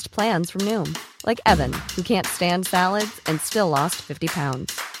personalized plans from Noom. Like Evan, who can't stand salads and still lost 50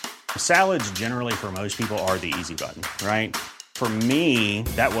 pounds. Salads generally for most people are the easy button, right? For me,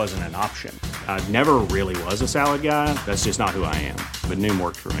 that wasn't an option. I never really was a salad guy. That's just not who I am. But Noom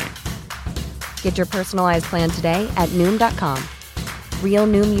worked for me. Get your personalized plan today at Noom.com. Real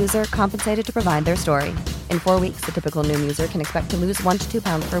Noom user compensated to provide their story. In 4 weeks, the typical Noom user can expect to lose 1 to 2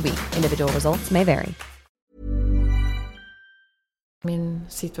 pounds per week. Individual results may vary. Min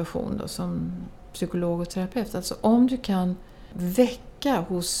situation då som psykolog och terapeut. Alltså om du kan väcka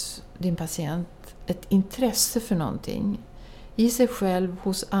hos din patient ett intresse för någonting i sig själv,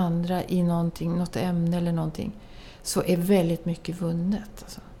 hos andra, i någonting, något ämne eller någonting, så är väldigt mycket vunnet.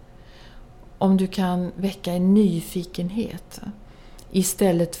 Alltså. Om du kan väcka en nyfikenhet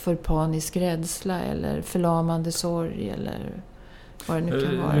istället för panisk rädsla eller förlamande sorg eller vad det nu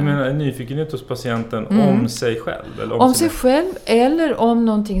kan vara. Du menar en nyfikenhet hos patienten om sig själv? Eller om sig själv eller om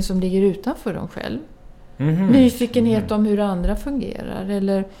någonting som ligger utanför dem själv. Nyfikenhet om hur andra fungerar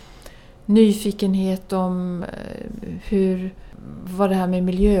eller nyfikenhet om vad det här med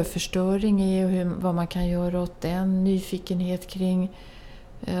miljöförstöring är och vad man kan göra åt den. Nyfikenhet kring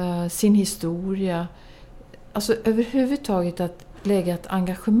sin historia. Alltså överhuvudtaget att lägga ett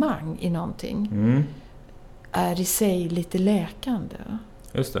engagemang i någonting är i sig lite läkande.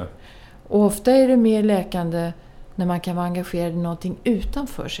 Just det. Och ofta är det mer läkande när man kan vara engagerad i någonting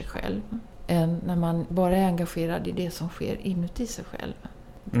utanför sig själv än när man bara är engagerad i det som sker inuti sig själv.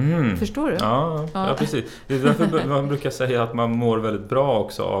 Förstår du? Ja, precis. Det är därför man brukar säga att man mår väldigt bra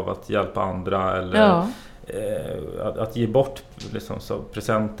också av att hjälpa andra eller att ge bort liksom, så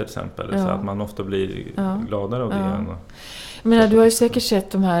presenter till exempel. Så att man ofta blir gladare av det. Men du har ju säkert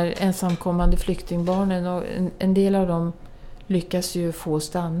sett de här ensamkommande flyktingbarnen och en del av dem lyckas ju få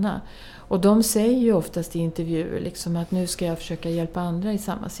stanna. Och de säger ju oftast i intervjuer liksom att nu ska jag försöka hjälpa andra i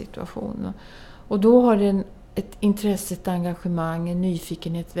samma situation. Och då har det ett intresse, ett engagemang, en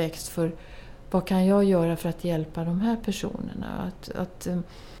nyfikenhet växt för vad kan jag göra för att hjälpa de här personerna. Att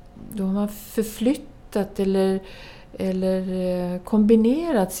då har man förflyttat eller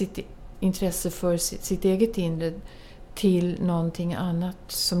kombinerat sitt intresse för sitt eget inre till någonting annat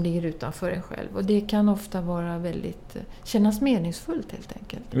som ligger utanför en själv. Och det kan ofta vara väldigt kännas meningsfullt helt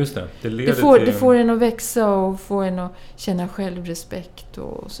enkelt. Just det. Det får en att växa och få en att känna självrespekt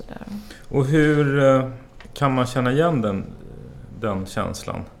och sådär. Och hur kan man känna igen den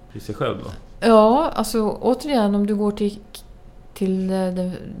känslan i sig själv då? Ja, alltså återigen om du går till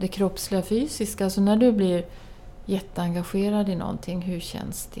det kroppsliga fysiska. Så när du blir jätteengagerad i någonting, hur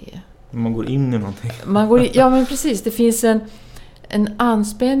känns det? Man går in i någonting. Ja, men precis. Det finns en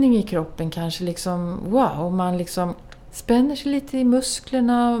anspänning i kroppen kanske. Liksom, wow, man liksom spänner sig lite i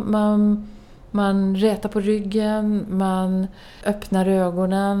musklerna. Man rätar på ryggen. Man öppnar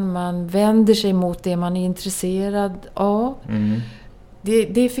ögonen. Man vänder sig mot det man är intresserad av.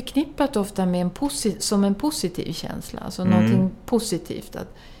 Det är förknippat ofta med som en positiv känsla. Alltså någonting positivt.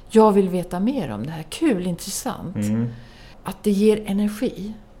 Att jag vill veta mer om det här. Kul, intressant. Att det ger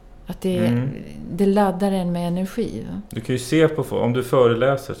energi. Att det laddar en med energi. Va? Du kan ju se om du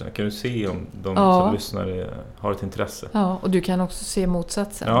föreläser så kan du se om de som lyssnar har ett intresse. Ja, och du kan också se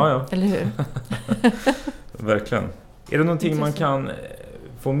motsatsen. Ja. Eller hur? Verkligen. Är det någonting man kan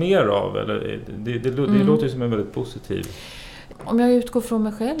få mer av? Eller det låter ju som en väldigt positiv. Om jag utgår från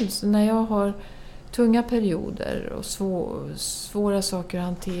mig själv, så när jag har tunga perioder och svåra saker att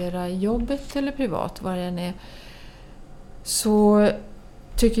hantera i jobbet eller privat, vad det än är, så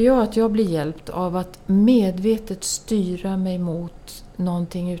tycker jag att jag blir hjälpt av att medvetet styra mig mot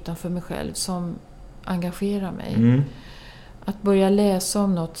någonting utanför mig själv som engagerar mig. Att börja läsa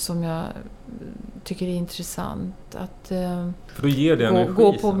om något som jag tycker är intressant. Att för då ger det energi,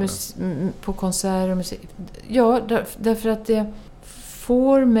 gå på konserter och musik. Ja, därför att det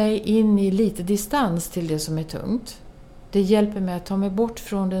får mig in i lite distans till det som är tungt. Det hjälper mig att ta mig bort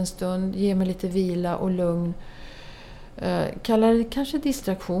från det en stund, ge mig lite vila och lugn. Kalla det kanske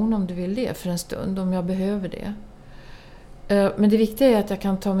distraktion om du vill det för en stund, om jag behöver det. Men det viktiga är att jag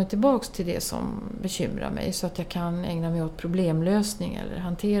kan ta mig tillbaks till det som bekymrar mig så att jag kan ägna mig åt problemlösning eller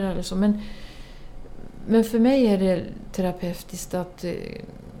hantera eller så. Men för mig är det terapeutiskt att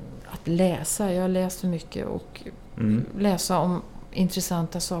läsa. Jag läser mycket och läsa om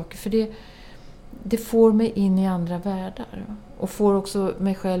intressanta saker. För det får mig in i andra världar. Och får också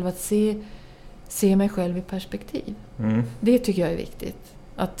mig själv att se mig själv i perspektiv. Det tycker jag är viktigt.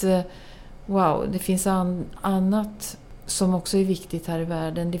 Att wow, det finns annat som också är viktigt här i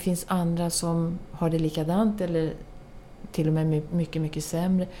världen. Det finns andra som har det likadant eller till och med mycket, mycket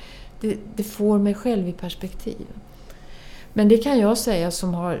sämre. Det får mig själv i perspektiv. Men det kan jag säga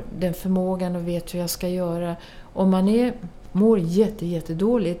som har den förmågan och vet hur jag ska göra. Om man mår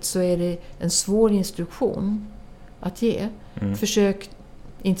jättedåligt så är det en svår instruktion att ge. Försök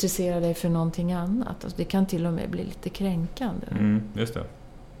intressera dig för någonting annat. Alltså det kan till och med bli lite kränkande. Just det.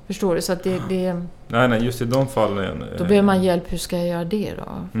 Förstår du? Så att det Nej, just i de fallen. Då behöver man hjälp, hur ska jag göra det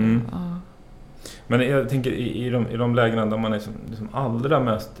då? Ja. Men jag tänker i de lägena där man är liksom allra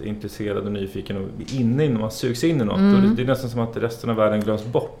mest intresserad och nyfiken och inne när man sugs in i något. Det är nästan som att resten av världen glöms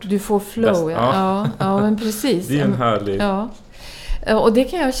bort. Du får flow, ja, men precis. Det är en härlig... Ja. Och det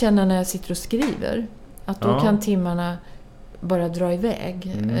kan jag känna när jag sitter och skriver. Att då kan timmarna bara dra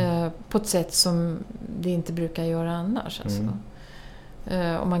iväg på ett sätt som det inte brukar göra annars. Alltså.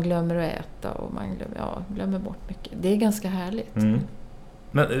 Och man glömmer att äta och man glömmer bort mycket. Det är ganska härligt.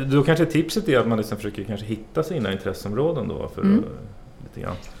 Men då kanske tipset är att man liksom försöker kanske hitta sina intresseområden då för lite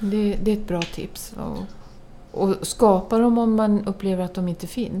grann. Det är ett bra tips. Och skapa dem om man upplever att de inte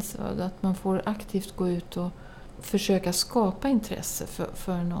finns. Att man får aktivt gå ut och försöka skapa intresse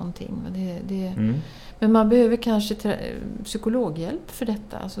för någonting. Men man behöver kanske psykologhjälp för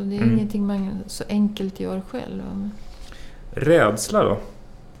detta. Alltså det är ingenting man så enkelt gör själv. Rädsla då?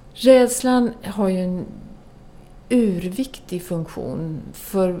 Rädslan har ju en urviktig funktion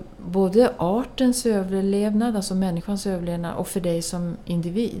för både artens överlevnad, alltså människans överlevnad, och för dig som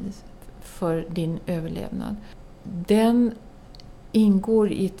individ, för din överlevnad. Den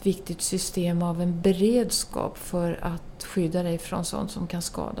ingår i ett viktigt system av en beredskap för att skydda dig från sånt som kan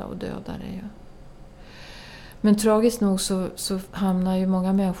skada och döda dig. Men tragiskt nog så hamnar ju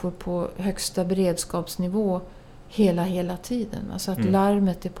många människor på högsta beredskapsnivå hela tiden. Alltså att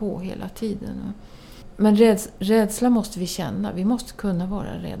larmet är på hela tiden. Men rädsla måste vi känna. Vi måste kunna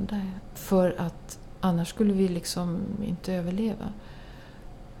vara rädda. För att annars skulle vi liksom inte överleva.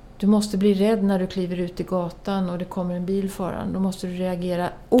 Du måste bli rädd när du kliver ut i gatan och det kommer en bil faran. Då måste du reagera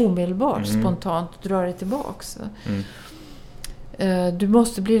omedelbart, spontant och dra dig tillbaks. Du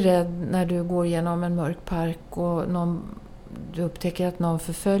måste bli rädd när du går genom en mörk park och du upptäcker att någon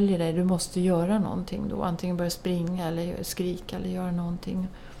förföljer dig. Du måste göra någonting då. Antingen börja springa eller skrika eller göra någonting.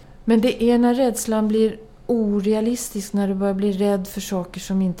 Men det är när rädslan blir orealistisk, när du börjar bli rädd för saker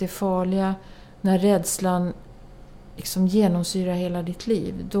som inte är farliga, när rädslan liksom genomsyrar hela ditt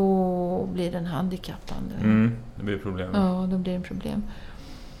liv, då blir den handikappande. Det blir problem. Ja, då blir det problem.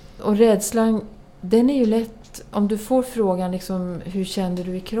 Och rädslan, den är ju lätt, om du får frågan liksom, hur kände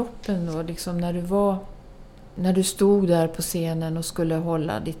du i kroppen då, liksom när du stod där på scenen och skulle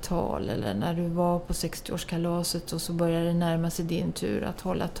hålla ditt tal, eller när du var på 60-årskalaset och så började det närma sig din tur att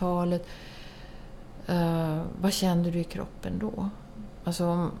hålla talet. Vad kände du i kroppen då?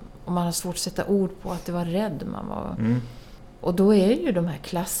 Alltså om man har svårt att sätta ord på att det var rädd man var. Och då är ju de här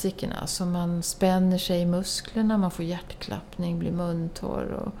klassikerna som man spänner sig i musklerna, man får hjärtklappning, blir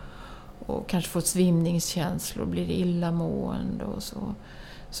muntorr och kanske får svimningskänslor, blir illamående och så.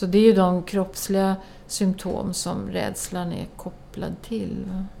 Så det är ju de kroppsliga symptom som rädslan är kopplad till.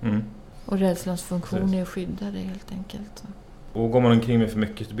 Och rädslans funktion är att skydda dig helt enkelt. Och går man omkring med för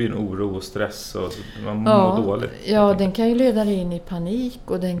mycket så blir det en oro och stress och man mår dåligt. Ja, den kan ju leda dig in i panik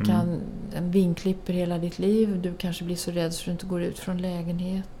och den vinklipper hela ditt liv. Du kanske blir så rädd så du inte går ut från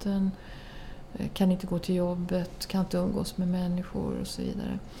lägenheten. Kan inte gå till jobbet, kan inte umgås med människor och så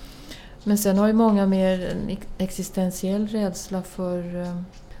vidare. Men sen har ju många mer en existentiell rädsla för...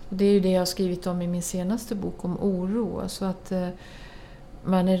 Och det är ju det jag har skrivit om i min senaste bok om oro. Alltså att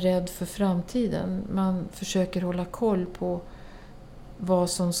man är rädd för framtiden. Man försöker hålla koll på vad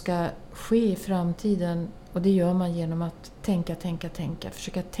som ska ske i framtiden. Och det gör man genom att tänka.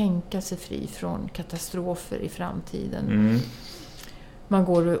 Försöka tänka sig fri från katastrofer i framtiden. Man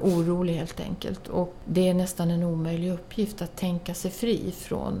går orolig helt enkelt. Och det är nästan en omöjlig uppgift att tänka sig fri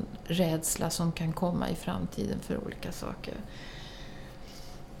från rädsla som kan komma i framtiden för olika saker.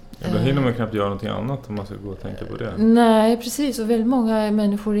 Ja, då hinner man knappt göra någonting annat om man ska gå och tänka på det. Nej, precis. Och väldigt många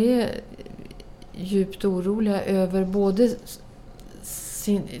människor är djupt oroliga över både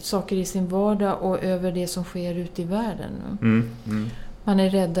saker i sin vardag och över det som sker ute i världen. Man är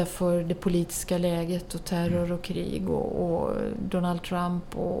rädda för det politiska läget och terror och krig och Donald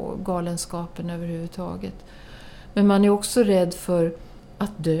Trump och galenskapen överhuvudtaget. Men man är också rädd för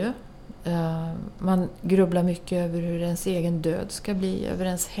att dö. Man grubblar mycket över hur ens egen död ska bli, över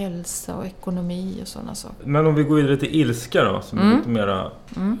ens hälsa och ekonomi och sådana saker. Men om vi går vidare till ilska då, som är lite mer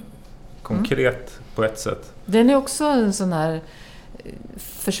konkret på ett sätt. Den är också en sån här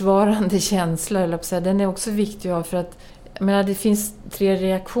försvarande känsla, eller på så här. Den är också viktig för att jag menar, det finns 3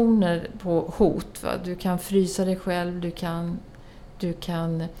 reaktioner på hot. Va? Du kan frysa dig själv, du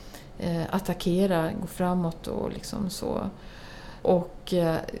kan attackera, gå framåt och liksom så. Och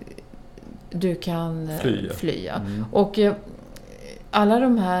du kan flyga. Och alla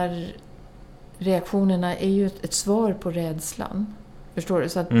de här reaktionerna är ju ett svar på rädslan. Förstår du?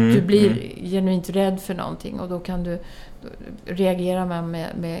 Så att du blir genuint rädd för någonting och då kan du reagera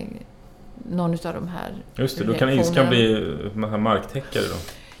med någon av de här. Just det, då kan ilskan bli marktäckare då.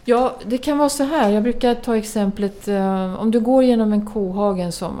 Ja, det kan vara så här. Jag brukar ta exemplet om du går genom en kohage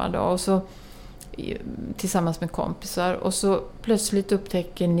en sommardag och så tillsammans med kompisar och så plötsligt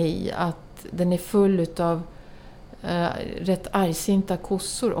upptäcker ni att den är full utav rätt argsinta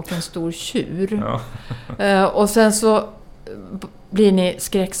kossor och en stor tjur. Ja. Och sen så blir ni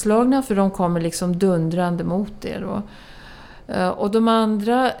skräckslagna för de kommer liksom dundrande mot er då. Och de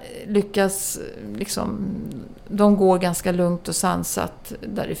andra lyckas liksom, de går ganska lugnt och sansat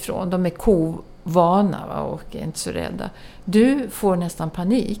därifrån. De är kovana, va, och är inte så rädda. Du får nästan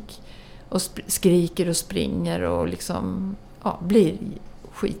panik och skriker och springer och liksom, blir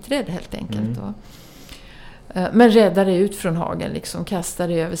skiträdd helt enkelt. Men räddar dig ut från hagen, liksom, kastar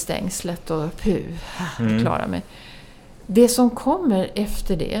dig över stängslet och klarar mig. Det som kommer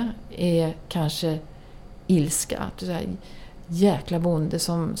efter det är kanske ilska. Jäkla bonde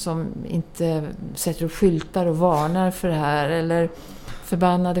som inte sätter upp skyltar och varnar för det här, eller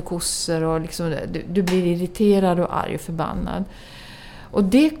förbannade kossor och liksom, du blir irriterad och arg och förbannad. Och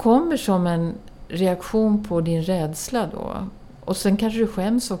det kommer som en reaktion på din rädsla då. Och sen kanske du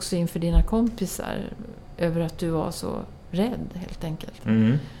skäms också inför dina kompisar över att du var så rädd helt enkelt.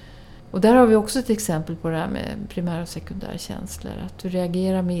 Och där har vi också ett exempel på det här med primär och sekundär känslor. Att du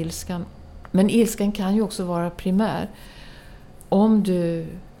reagerar med ilskan. Men ilskan kan ju också vara primär. Om du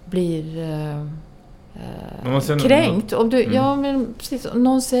blir kränkt. Om du, ja, men precis, om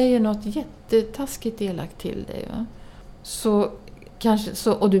någon säger något jättetaskigt elakt till dig. Va? Så kanske,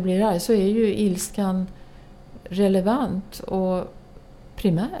 och du blir arg, så är ju ilskan relevant och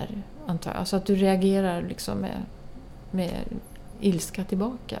primär, antar jag. Alltså att du reagerar liksom med ilska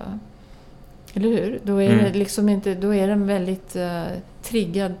tillbaka. Va? Eller hur? Då är det liksom inte, då är den väldigt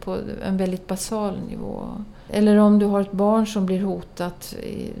triggad på en väldigt basal nivå. Eller om du har ett barn som blir hotat,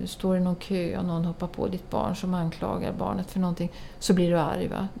 står i någon kö och någon hoppar på ditt barn som anklagar barnet för någonting, så blir du arg.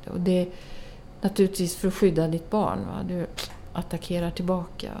 Va? Och det är naturligtvis för att skydda ditt barn. Va? Du attackerar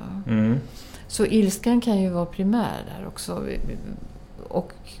tillbaka. Så ilskan kan ju vara primär där också.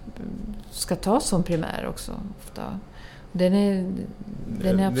 Och ska tas som primär också ofta. Den är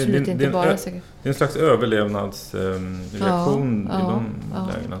absolut inte bara säker. Det är en slags överlevnadsreaktion i de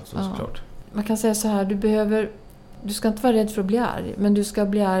lägena, såklart. Man kan säga så här, du ska inte vara rädd för att bli arg, men du ska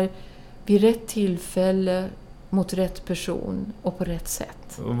bli arg vid rätt tillfälle, mot rätt person och på rätt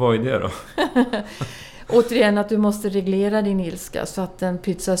sätt. Och vad är det då? Återigen att du måste reglera din ilska så att den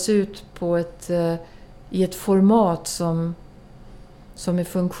pytsas ut i ett format som är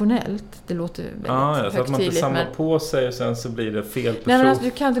funktionellt. Det låter väldigt högtidligt. Så att man inte samlar på sig och sen så blir det fel person. Nej, alltså,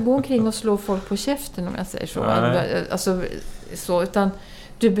 du kan inte gå omkring och slå folk på käften om jag säger så. Alltså, så, utan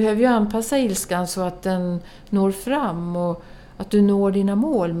du behöver ju anpassa ilskan så att den når fram och att du når dina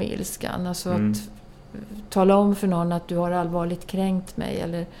mål med ilskan. Alltså att tala om för någon att du har allvarligt kränkt mig.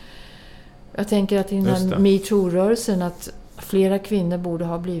 Eller, jag tänker att i den här MeToo-rörelsen att flera kvinnor borde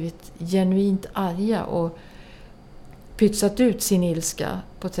ha blivit genuint arga och pytsat ut sin ilska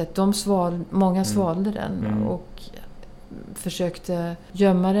på ett sätt. Många svalde den och försökte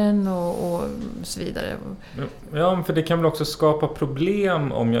gömma den och så vidare. Ja, för det kan väl också skapa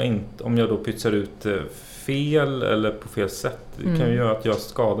problem om jag då pytsar ut fel eller på fel sätt. Det kan ju göra att jag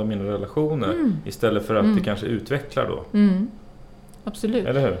skadar mina relationer istället för att det kanske utvecklar då. Absolut.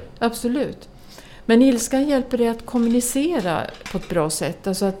 Eller hur? Absolut. Men ilskan hjälper dig att kommunicera på ett bra sätt.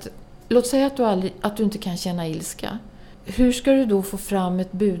 Alltså att, låt säga att du inte kan känna ilska. Hur ska du då få fram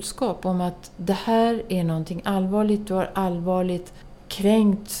ett budskap om att det här är någonting allvarligt, du har allvarligt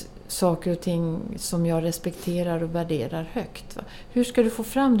kränkt saker och ting som jag respekterar och värderar högt. Va? Hur ska du få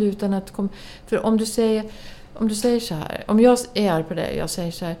fram det utan att... För om du säger så här, om jag är arg på dig, jag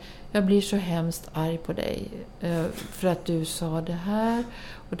säger så här, jag blir så hemskt arg på dig för att du sa det här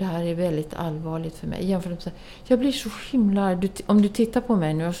och det här är väldigt allvarligt för mig. Jämfört med, jag blir så himla arg, om du tittar på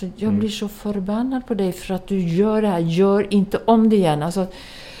mig nu, alltså, jag blir så förbannad på dig för att du gör det här, gör inte om det igen. Alltså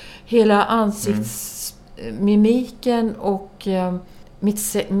hela ansiktsmimiken och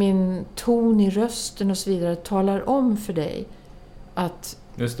min ton i rösten och så vidare talar om för dig att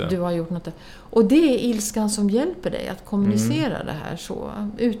du har gjort något. Och det är ilskan som hjälper dig att kommunicera det här så.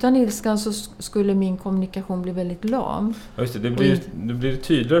 Utan ilskan så skulle min kommunikation bli väldigt lam. Ja, just det. Det blir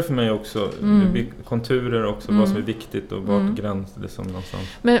tydligare för mig också. Det blir konturer också, vad som är viktigt och vart gräns det som någonstans.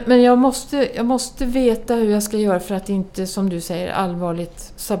 Men jag måste veta hur jag ska göra för att inte, som du säger,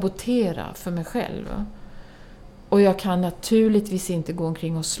 allvarligt sabotera för mig själv. Och jag kan naturligtvis inte gå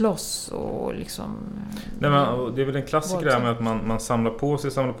omkring och slåss och liksom... Nej, men det är väl en klassiker med att man samlar på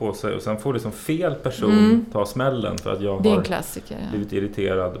sig och sen får det som fel person ta smällen för att jag har blivit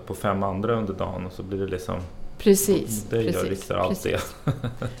irriterad på 5 andra under dagen och så blir det liksom... Precis. Jag riktar allt det.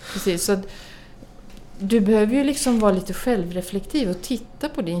 Precis, så att du behöver ju liksom vara lite självreflektiv och titta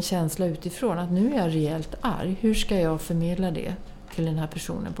på din känsla utifrån att nu är jag rejält arg. Hur ska jag förmedla det till den här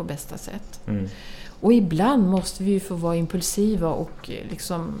personen på bästa sätt? Och ibland måste vi ju få vara impulsiva och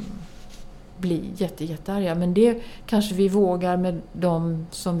liksom bli jättearga. Men det kanske vi vågar med dem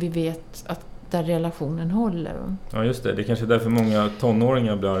som vi vet att där relationen håller. Ja, just det. Det är kanske därför många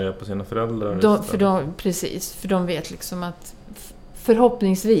tonåringar blir arga på sina föräldrar. Precis, för de vet liksom att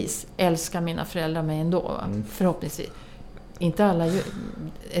förhoppningsvis älskar mina föräldrar mig ändå. Förhoppningsvis. Inte alla.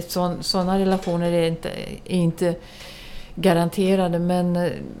 Sådana relationer är inte garanterade, men...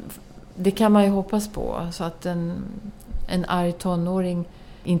 Det kan man ju hoppas på, så att en arg tonåring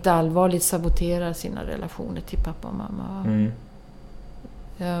inte allvarligt saboterar sina relationer till pappa och mamma.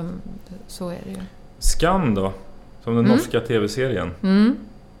 Så är det ju. Skam då, som den norska tv-serien.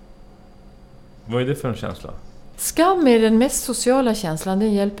 Vad är det för en känsla? Skam är den mest sociala känslan.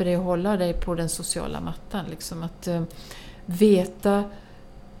 Den hjälper dig att hålla dig på den sociala mattan. Liksom att veta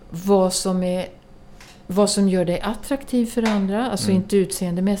vad som gör dig attraktiv för andra. Alltså inte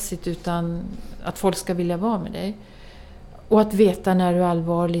utseendemässigt utan att folk ska vilja vara med dig. Och att veta när du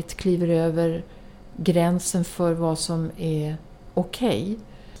allvarligt kliver över gränsen för vad som är okej.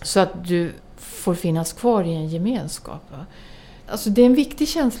 Så att du får finnas kvar i en gemenskap. Va? Alltså det är en viktig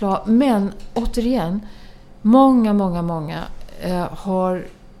känsla. Men återigen, många har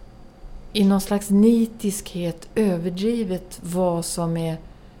i någon slags nitiskhet överdrivet vad som är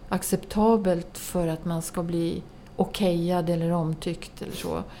acceptabelt för att man ska bli okejad eller omtyckt eller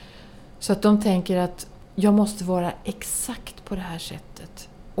så. Så att de tänker att jag måste vara exakt på det här sättet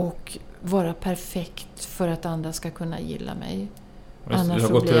och vara perfekt för att andra ska kunna gilla mig. Annars har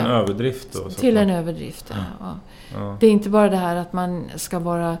gått till en överdrift då? Till en överdrift, ja. Det är inte bara det här att man ska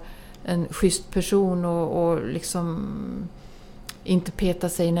vara en schysst person och liksom inte peta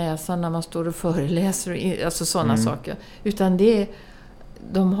sig i näsan när man står och föreläser, alltså sådana saker. Utan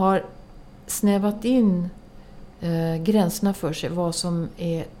de har snävat in gränserna för sig, vad som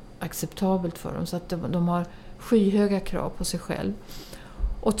är acceptabelt för dem. Så att de har skyhöga krav på sig själv.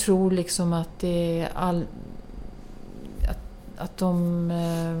 Och tror liksom att det är att de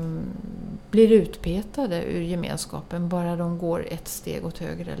blir utpetade ur gemenskapen bara de går ett steg åt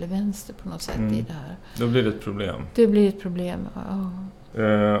höger eller vänster på något sätt i det här. Då blir det ett problem. Det blir ett problem,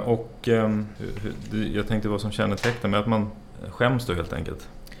 jag tänkte vad som kännetecknar med att man skäms då helt enkelt.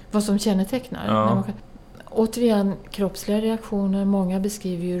 Vad som kännetecknar? Ja. Återigen, kroppsliga reaktioner. Många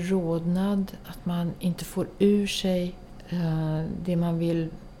beskriver ju rodnad. Att man inte får ur sig det man vill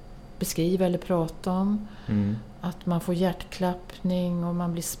beskriva eller prata om. Att man får hjärtklappning och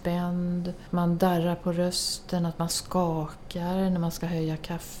man blir spänd. Man darrar på rösten. Att man skakar när man ska höja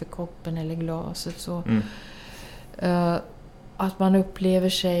kaffekoppen eller glaset. Så. Att man upplever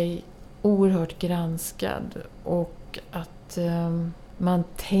sig oerhört granskad. Och att man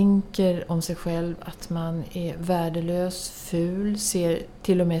tänker om sig själv att man är värdelös, ful,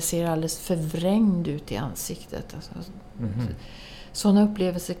 till och med ser alldeles förvrängd ut i ansiktet. Alltså, sådana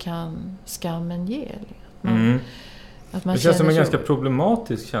upplevelser kan skammen ge. Att man det känns som en så... ganska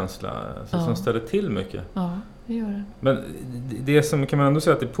problematisk känsla som ställer till mycket. Ja, det gör det. Men det som kan man ändå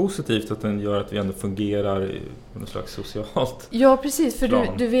säga att det är positivt att den gör att vi ändå fungerar på något slags socialt. Ja, precis.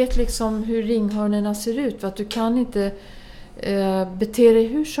 För du vet liksom hur ringhörnerna ser ut. Att du kan inte bete dig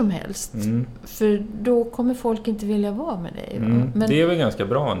hur som helst. För då kommer folk inte vilja vara med dig. Men, det är väl ganska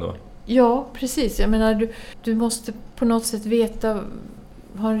bra ändå? Ja, precis. Jag menar, du måste på något sätt veta,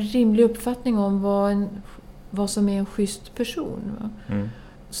 ha en rimlig uppfattning om vad som är en schysst person. Va?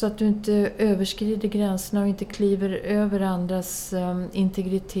 Så att du inte överskrider gränserna och inte kliver över andras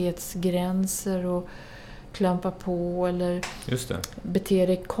integritetsgränser och klampar på eller beter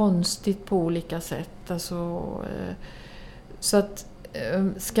dig konstigt på olika sätt. Alltså, så att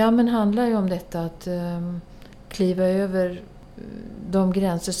skammen handlar ju om detta att kliva över de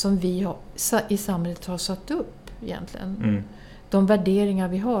gränser som vi i samhället har satt upp egentligen. De värderingar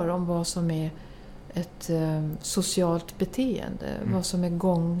vi har om vad som är ett socialt beteende. Vad som är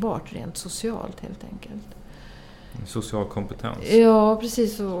gångbart rent socialt helt enkelt. Social kompetens. Ja,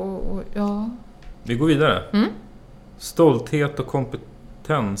 precis. Ja. Vi går vidare. Stolthet och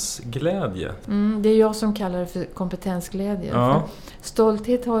kompetensglädje. Det är jag som kallar det för kompetensglädje. Ja. För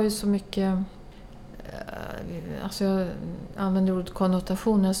stolthet har ju så mycket... Alltså jag använder ordet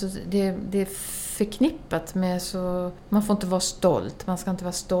konnotation. Alltså det är förknippat med så... Man får inte vara stolt. Man ska inte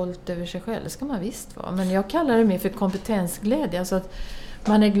vara stolt över sig själv. Det ska man visst vara. Men jag kallar det mer för kompetensglädje. Alltså att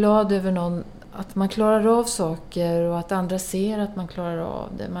man är glad över någon... Att man klarar av saker och att andra ser att man klarar av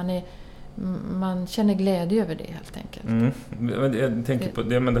det. Man känner glädje över det helt enkelt. Jag tänker på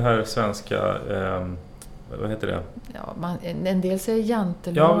det med det här svenska... vad heter det? Ja, en del säger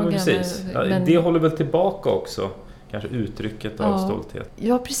jantelagen. Ja, precis. Men det håller väl tillbaka också. Kanske uttrycket av stolthet.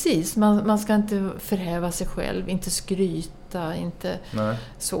 Ja, precis. Man ska inte förhäva sig själv. Inte skryta. Inte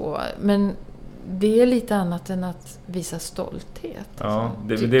så. Men det är lite annat än att visa stolthet. Ja,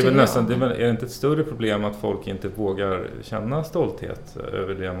 det är väl nästan... Är det inte ett större problem att folk inte vågar känna stolthet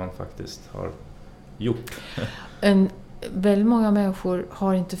över det man faktiskt har gjort? Väldigt många människor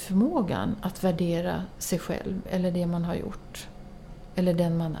har inte förmågan att värdera sig själv eller det man har gjort eller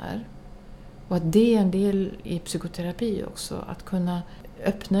den man är. Och att det är en del i psykoterapi också, att kunna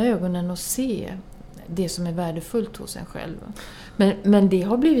öppna ögonen och se det som är värdefullt hos en själv. Men det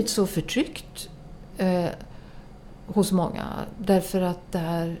har blivit så förtryckt hos många därför att det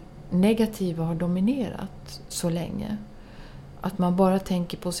här negativa har dominerat så länge. Att man bara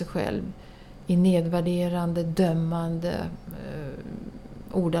tänker på sig själv i nedvärderande, dömande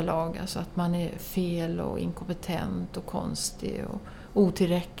ordalag. Alltså att man är fel och inkompetent och konstig och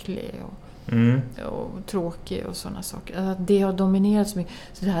otillräcklig och tråkig och sådana saker. Att det har dominerat så mycket.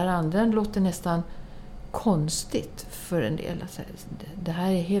 Så det här andra låter nästan konstigt för en del. Alltså, det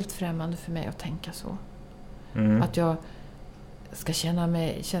här är helt främmande för mig att tänka så. Att jag ska känna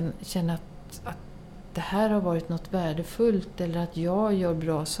att det här har varit något värdefullt eller att jag gör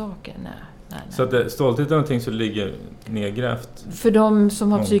bra saker. Nej. Så att stolthet är någonting som ligger nedgrävt? För de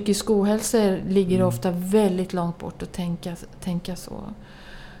som har psykisk ohälsa ligger det ofta väldigt långt bort att tänka så.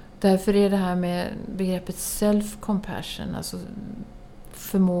 Därför är det här med begreppet self-compassion, alltså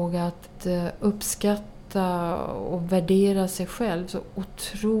förmåga att uppskatta och värdera sig själv, så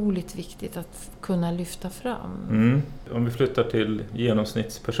otroligt viktigt att kunna lyfta fram. Om vi flyttar till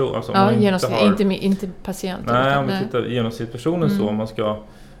genomsnittsperson. Alltså inte patienter. Nej, om vi tittar genomsnittspersonen så, om man ska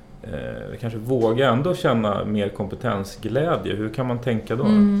kanske våga ändå känna mer kompetensglädje. Hur kan man tänka då?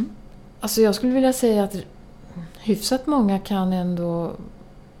 Alltså jag skulle vilja säga att hyfsat många kan ändå...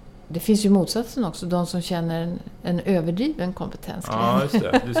 Det finns ju motsatsen också. De som känner en överdriven kompetensglädje. Ja, just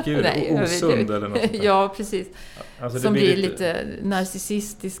det. Du skriver osund eller något sånt där. Ja, precis. Alltså, som blir lite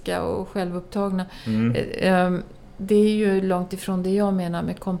narcissistiska och självupptagna. Det är ju långt ifrån det jag menar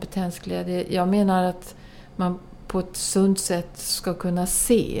med kompetensglädje. Jag menar att man på ett sunt sätt ska kunna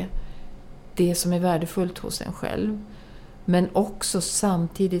se det som är värdefullt hos en själv. Men också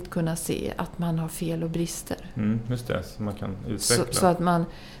samtidigt kunna se att man har fel och brister. Just det, så man kan utveckla.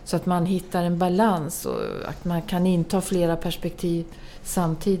 Så att man hittar en balans och att man kan inta flera perspektiv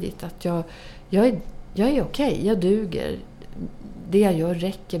samtidigt. Att jag är okej, jag duger. Det jag gör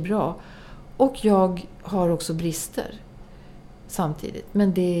räcker bra. Och jag har också brister samtidigt.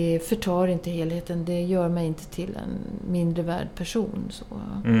 Men det förtar inte helheten. Det gör mig inte till en mindre värd person.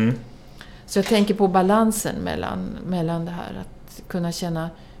 Så jag tänker på balansen mellan det här. Att kunna känna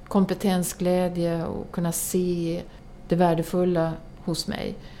kompetensglädje och kunna se det värdefulla hos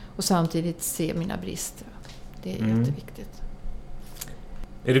mig. Och samtidigt se mina brister. Det är jätteviktigt.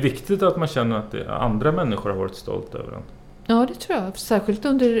 Är det viktigt att man känner att andra människor har varit stolt över en? Ja, det tror jag. Särskilt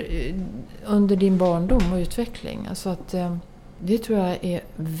under din barndom och utveckling. Alltså att, det tror jag är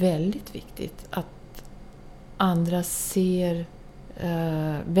väldigt viktigt. Att andra ser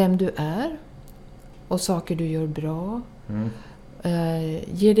vem du är och saker du gör bra.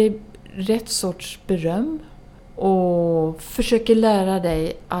 Ger dig rätt sorts beröm och försöker lära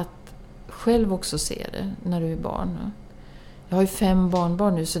dig att själv också se det när du är barn. Jag har ju 5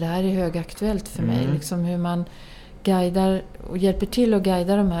 barnbarn nu, så det här är högaktuellt för mig. Liksom hur man guidar och hjälper till att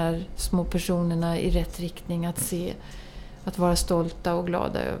guida de här små personerna i rätt riktning, att se, att vara stolta och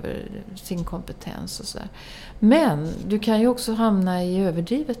glada över sin kompetens och sådär. Men du kan ju också hamna i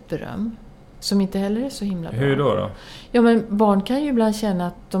överdrivet beröm, som inte heller är så himla bra. Hur då? Ja, men barn kan ju ibland känna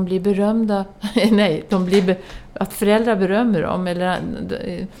att de blir berömda. Nej, att föräldrar berömmer dem eller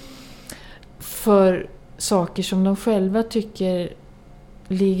för saker som de själva tycker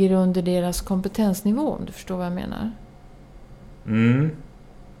ligger under deras kompetensnivå, om du förstår vad jag menar.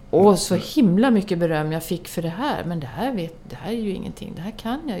 Och så himla mycket beröm jag fick för det här, men det här är ju ingenting. Det här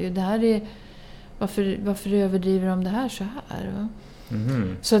kan jag ju. Det här är varför överdriver de det här så här? Va?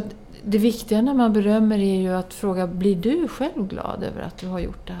 Så att det viktiga när man berömmer är ju att fråga, blir du själv glad över att du har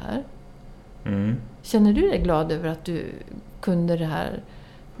gjort det här? Känner du dig glad över att du kunde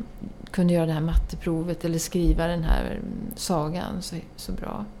göra det här matteprovet eller skriva den här sagan så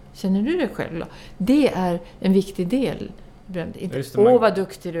bra? Känner du dig själv glad? Det är en viktig del. Inte, vad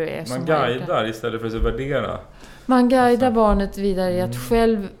duktig du är. Man guidar istället för att värdera. Man guidar barnet vidare i att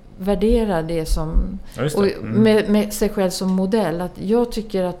själv värdera det som... Och med sig själv som modell. Att jag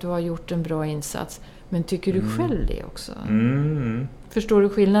tycker att du har gjort en bra insats. Men tycker du själv det också? Förstår du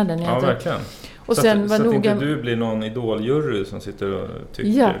skillnaden? Ja, verkligen. Och så sen att inte du blir någon idoljury som sitter och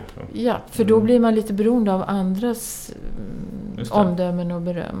tycker. Ja, för då blir man lite beroende av andras omdömen och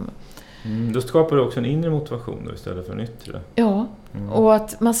beröm. Då skapar du också en inre motivation då, istället för en yttre. Ja, och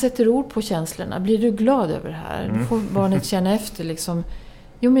att man sätter ord på känslorna. Blir du glad över det här? Då får barnet känna efter liksom.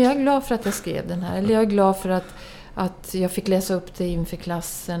 Jo, men jag är glad för att jag skrev den här. Eller jag är glad för att jag fick läsa upp det inför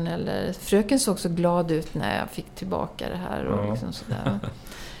klassen. Eller fröken såg så glad ut när jag fick tillbaka det här. Och liksom sådär.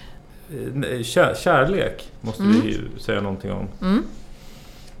 Kärlek måste vi säga någonting om.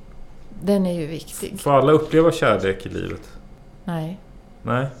 Den är ju viktig. Får alla uppleva kärlek i livet? Nej.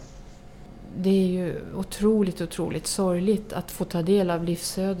 Nej. Det är ju otroligt sorgligt att få ta del av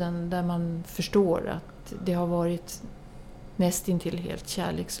livsöden där man förstår att det har varit nästintill helt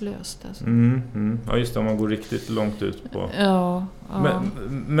kärlekslöst. Alltså. Ja, just det, om man går riktigt långt ut på... Ja.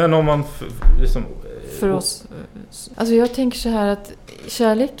 Men om man liksom... För oss... Alltså jag tänker så här att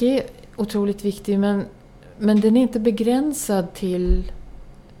kärlek är otroligt viktig, men den är inte begränsad till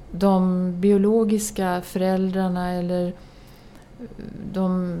de biologiska föräldrarna eller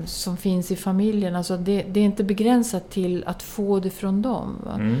de som finns i familjen. Alltså det är inte begränsat till att få det från dem.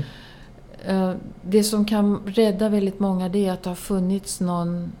 Va? Det som kan rädda väldigt många, det är att det har funnits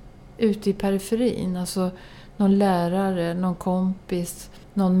någon ute i periferin. Alltså någon lärare, någon kompis,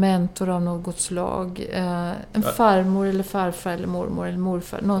 någon mentor av något slag. En farmor eller farfar eller mormor eller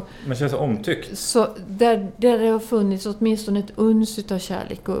morfar. Man känner sig omtyckt. Så där det har funnits åtminstone ett uns av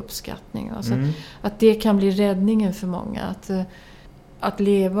kärlek och uppskattning. Alltså att det kan bli räddningen för många. Att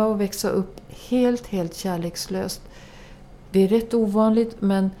leva och växa upp helt kärlekslöst. Det är rätt ovanligt,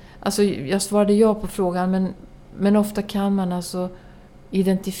 men alltså, jag svarade ja på frågan, men ofta kan man alltså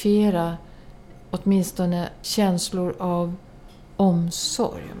identifiera åtminstone känslor av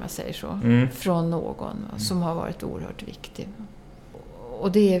omsorg, om jag säger så, från någon som har varit oerhört viktig.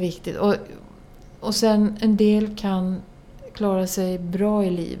 Och det är viktigt. Och sen en del kan klara sig bra i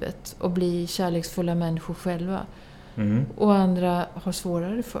livet och bli kärleksfulla människor själva. Och andra har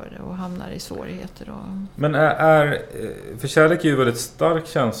svårare för det och hamnar i svårigheter. Men för kärlek är ju väldigt stark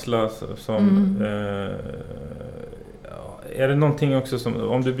känsla som... Är det någonting också som...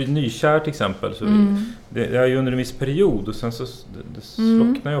 Om du blir nykär till exempel, så det är ju under en viss period och sen så det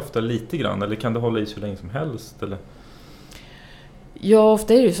slocknar ju ofta lite grann. Eller kan det hålla i så länge som helst? Eller? Ja,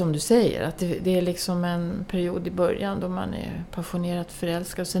 ofta är det ju som du säger, att det är liksom en period i början då man är passionerat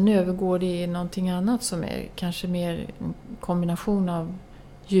förälskad. Sen övergår det i någonting annat som är kanske mer en kombination av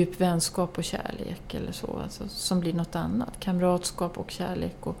djup vänskap och kärlek eller så. Alltså, som blir något annat, kamratskap och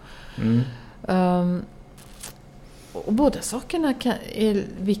kärlek. Och båda sakerna är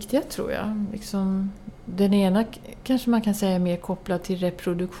viktiga, tror jag. Liksom, den ena kanske man kan säga är mer kopplad till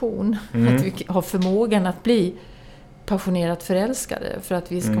reproduktion. Att vi har förmågan att bli passionerat förälskade för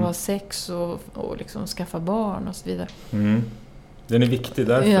att vi ska ha sex och liksom skaffa barn och så vidare. Den är viktig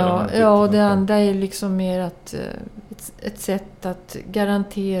därför. Ja, och det andra är liksom mer att ett sätt att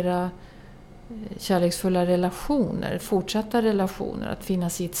garantera kärleksfulla relationer, fortsatta relationer, att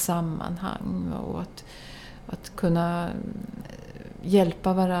finnas i ett sammanhang och att kunna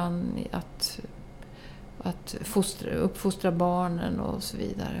hjälpa varann att uppfostra barnen och så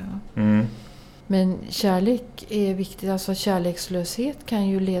vidare. Mm. Men kärlek är viktigt. Alltså kärlekslöshet kan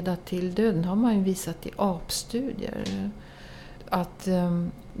ju leda till döden. Har man ju visat i apstudier. Att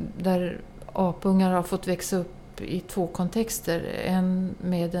där apungar har fått växa upp i 2 kontexter. En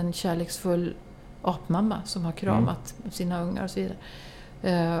med en kärleksfull apmamma som har kramat sina ungar och så vidare.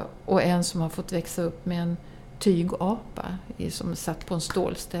 Och en som har fått växa upp med en tygapa som satt på en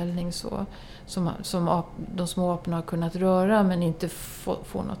stålställning så som de små aporna har kunnat röra men inte få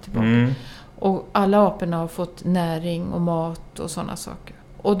något tillbaka. Mm. Och alla aporna har fått näring och mat och sådana saker.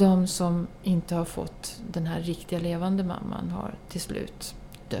 Och de som inte har fått den här riktiga levande mamman har till slut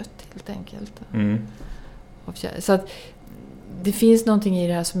dött helt enkelt. Mm. Så att det finns någonting i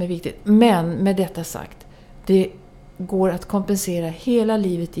det här som är viktigt. Men med detta sagt, det går att kompensera hela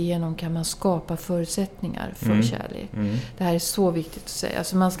livet igenom, kan man skapa förutsättningar för kärlek. Mm. Det här är så viktigt att säga.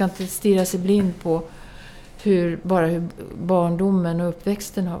 Alltså man ska inte stirra sig blind på hur barndomen och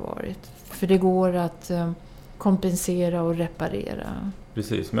uppväxten har varit. För det går att kompensera och reparera.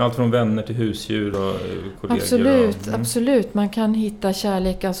 Precis, med allt från vänner till husdjur och kollegor. Absolut, absolut. Man kan hitta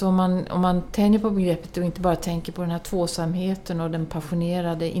kärlek, alltså om man tänjer på begreppet och inte bara tänker på den här tvåsamheten och den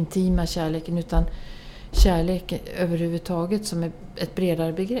passionerade, intima kärleken, utan kärlek överhuvudtaget som är ett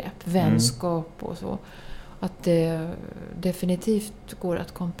bredare begrepp. Vänskap och så. Att det definitivt går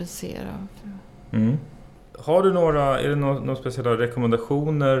att kompensera. Mm. Har du några speciella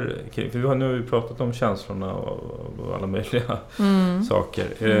rekommendationer? För nu har vi pratat om känslorna och alla möjliga saker.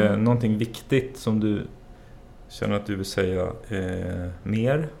 Är det någonting viktigt som du känner att du vill säga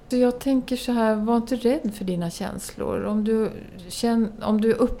mer? Jag tänker så här, var inte rädd för dina känslor. Om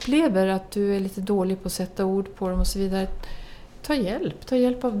du upplever att du är lite dålig på att sätta ord på dem och så vidare, ta hjälp. Ta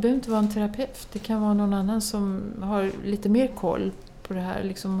hjälp av, det behöver inte vara en terapeut. Det kan vara någon annan som har lite mer koll på det här.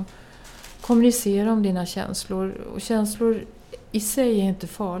 Liksom, kommunicera om dina känslor. Och känslor i sig är inte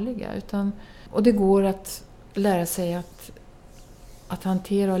farliga. Och det går att lära sig att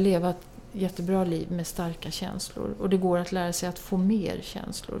hantera och leva ett jättebra liv med starka känslor. Och det går att lära sig att få mer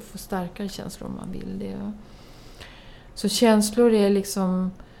känslor. Få starkare känslor om man vill det. Så känslor är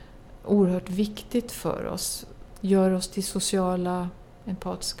liksom oerhört viktigt för oss. Gör oss till sociala,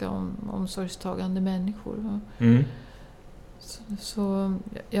 empatiska, omsorgstagande människor. Mm. Så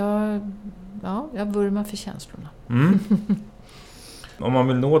jag vurmar för känslorna. Mm. Om man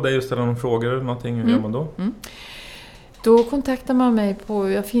vill nå dig och ställa någon frågor eller någonting, hur gör man då? Mm. Då kontaktar man mig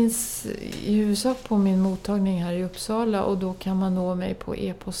jag finns i huvudsak på min mottagning här i Uppsala, och då kan man nå mig på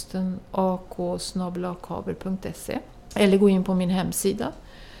e-posten ak@kaver.se eller gå in på min hemsida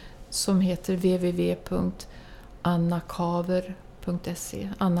som heter www.annakaver.se.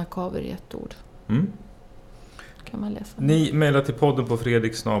 Anna Kaver i ett ord. Mm. Kan man läsa. Ni mejlar till podden på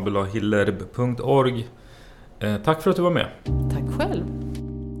fredrik@hillerb.org. Tack för att du var med. Tack själv.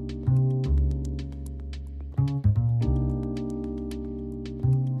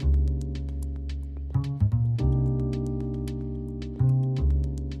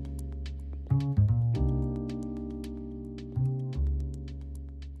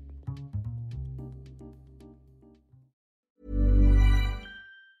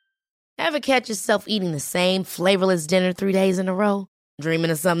 Ever catch yourself eating the same flavorless dinner 3 days in a row?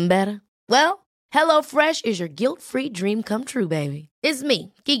 Dreaming of something better? Well, HelloFresh is your guilt-free dream come true, baby. It's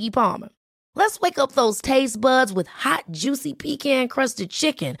me, Keke Palmer. Let's wake up those taste buds with hot, juicy pecan-crusted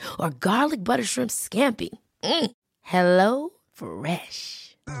chicken or garlic butter shrimp scampi. Hello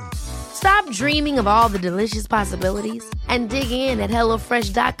Fresh. Stop dreaming of all the delicious possibilities and dig in at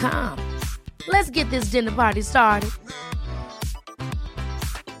HelloFresh.com. Let's get this dinner party started.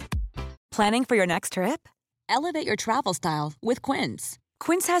 Planning for your next trip? Elevate your travel style with Quince.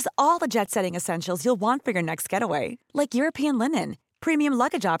 Quince has all the jet-setting essentials you'll want for your next getaway, like European linen, premium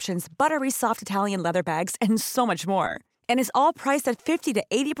luggage options, buttery soft Italian leather bags, and so much more. And is all priced at 50 to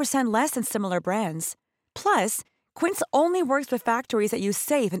 80% less than similar brands. Plus, Quince only works with factories that use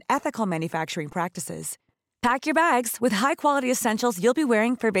safe and ethical manufacturing practices. Pack your bags with high-quality essentials you'll be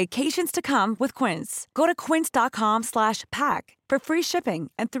wearing for vacations to come with Quince. Go to quince.com/pack for free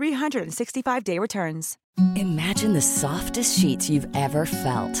shipping and 365-day returns. Imagine the softest sheets you've ever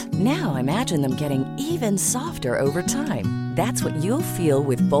felt. Now imagine them getting even softer over time. That's what you'll feel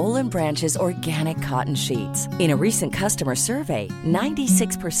with Boll & Branch's organic cotton sheets. In a recent customer survey,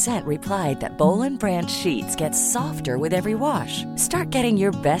 96% replied that Boll & Branch sheets get softer with every wash. Start getting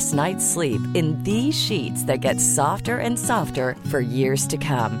your best night's sleep in these sheets that get softer and softer for years to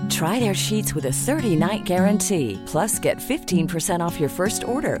come. Try their sheets with a 30-night guarantee. Plus, get 15% off your first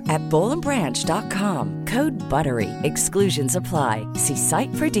order at bollandbranch.com. Code BUTTERY. Exclusions apply. See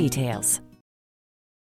site for details.